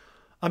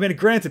 I mean,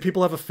 granted,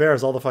 people have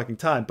affairs all the fucking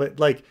time, but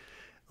like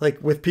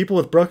with people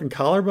with broken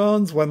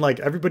collarbones, when like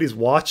everybody's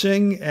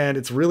watching and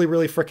it's really,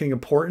 really freaking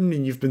important,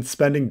 and you've been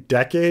spending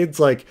decades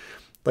like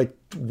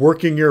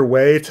working your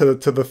way to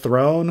the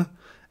throne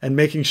and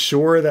making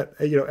sure that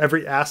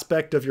every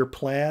aspect of your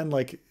plan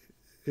like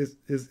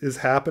is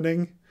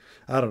happening.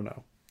 I don't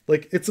know.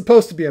 Like it's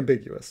supposed to be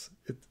ambiguous.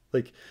 It's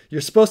like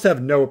you're supposed to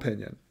have no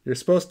opinion. You're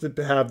supposed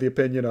to have the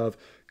opinion of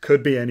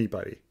could be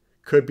anybody,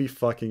 could be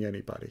fucking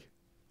anybody.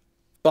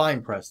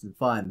 Fine, Preston.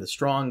 Fine. The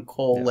strong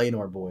Cole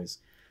Lanor boys.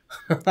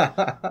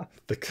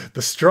 the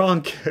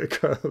strong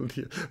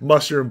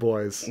mushroom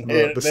boys.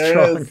 The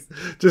strong.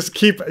 Just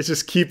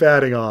keep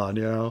adding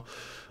on.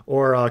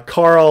 Or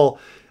Carl.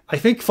 I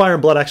think Fire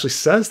and Blood actually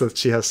says that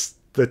she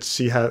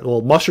had.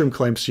 Well, Mushroom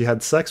claims she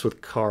had sex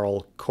with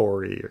Carl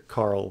Corey.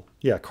 Carl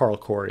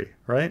Corey,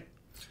 right?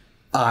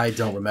 I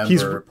don't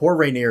remember. Poor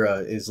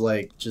Rhaenyra is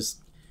like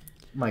just.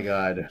 My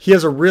God. He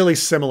has a really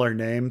similar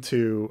name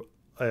to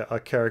a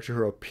character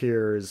who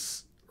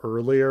appears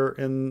earlier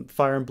in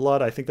Fire and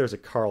Blood. I think there's a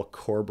Carl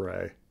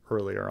Corbray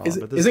earlier on.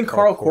 Isn't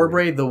Carl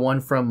Corbray the one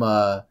from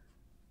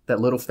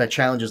that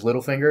challenges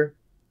Littlefinger?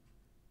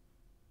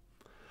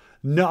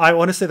 No, I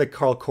want to say that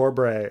Carl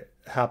Corbray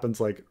happens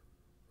like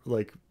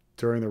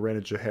during the reign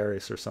of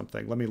Jaehaerys or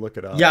something. Let me look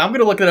it up. Yeah, I'm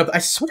gonna look it up. I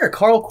swear,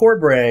 Carl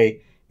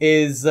Corbray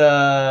is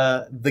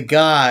the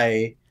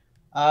guy.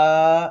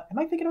 Am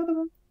I thinking of the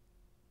one?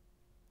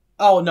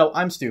 Oh no,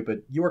 I'm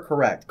stupid. You are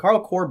correct.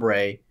 Carl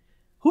Corbray.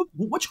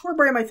 Which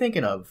Corbray am I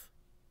thinking of?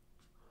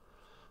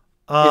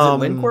 Is it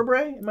Lynn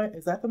Corbray?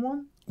 Is that the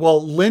one?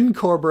 Well, Lynn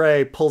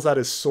Corbray pulls out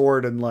his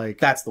sword and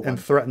that's the one. And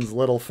threatens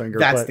Littlefinger.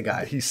 That's the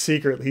guy. He's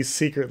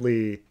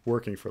secretly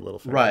working for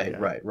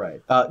Littlefinger.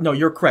 Right. No,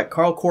 you're correct.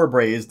 Carl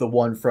Corbray is the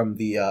one from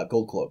the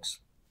Gold Cloaks.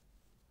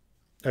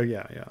 Oh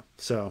yeah.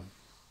 So,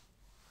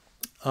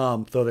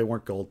 though they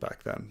weren't gold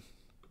back then.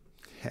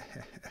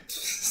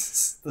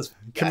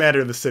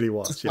 Commander of the City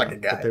Watch. Yeah,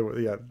 guy.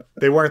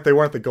 They weren't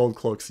the Gold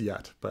Cloaks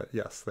yet, but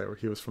yes, they were.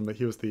 He was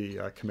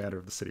the commander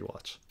of the City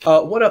Watch.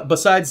 What up?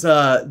 Besides,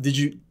 did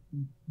you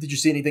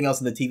see anything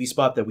else in the TV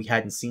spot that we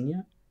hadn't seen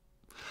yet?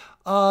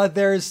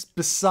 There's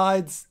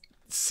besides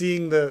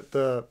seeing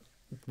the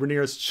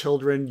Rhaenyra's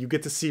children, you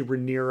get to see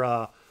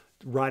Rhaenyra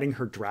riding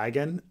her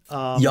dragon.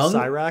 Young,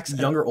 Syrax,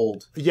 young or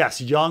old? Yes,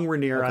 young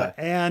Rhaenyra, okay.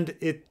 And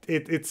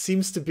it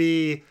seems to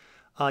be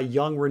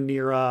young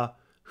Rhaenyra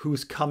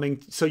who's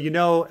coming. So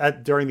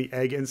during the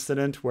egg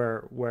incident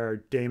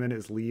where Daemon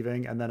is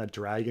leaving and then a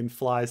dragon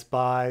flies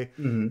by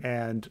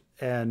and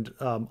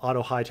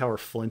Otto Hightower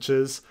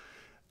flinches.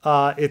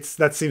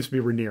 That seems to be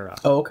Rhaenyra.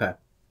 Oh, okay.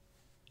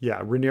 Yeah,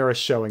 Rhaenyra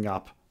showing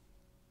up.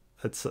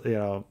 It's at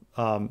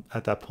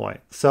that point.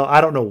 So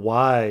I don't know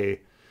why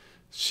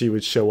she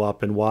would show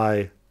up and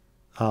why,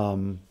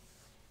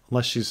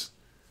 unless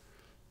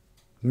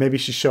maybe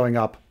she's showing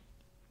up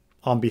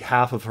on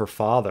behalf of her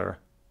father.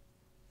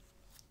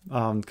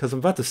 Because I'm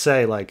about to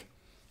say, like,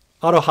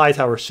 Otto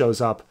Hightower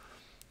shows up,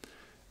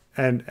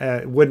 and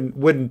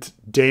wouldn't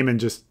Daemon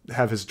just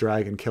have his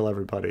dragon kill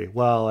everybody?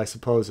 Well, I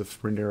suppose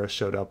if Rhaenyra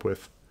showed up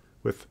with,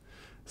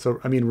 so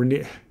I mean,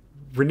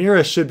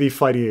 Rhaenyra should be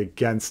fighting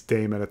against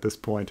Daemon at this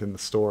point in the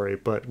story,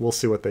 but we'll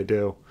see what they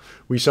do.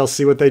 We shall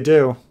see what they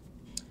do.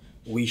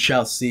 We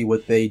shall see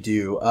what they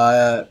do.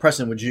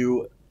 Preston,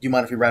 do you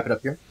mind if we wrap it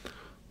up here?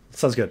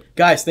 Sounds good.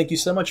 Guys, thank you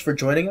so much for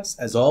joining us.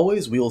 As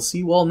always, we will see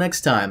you all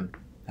next time.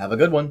 Have a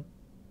good one.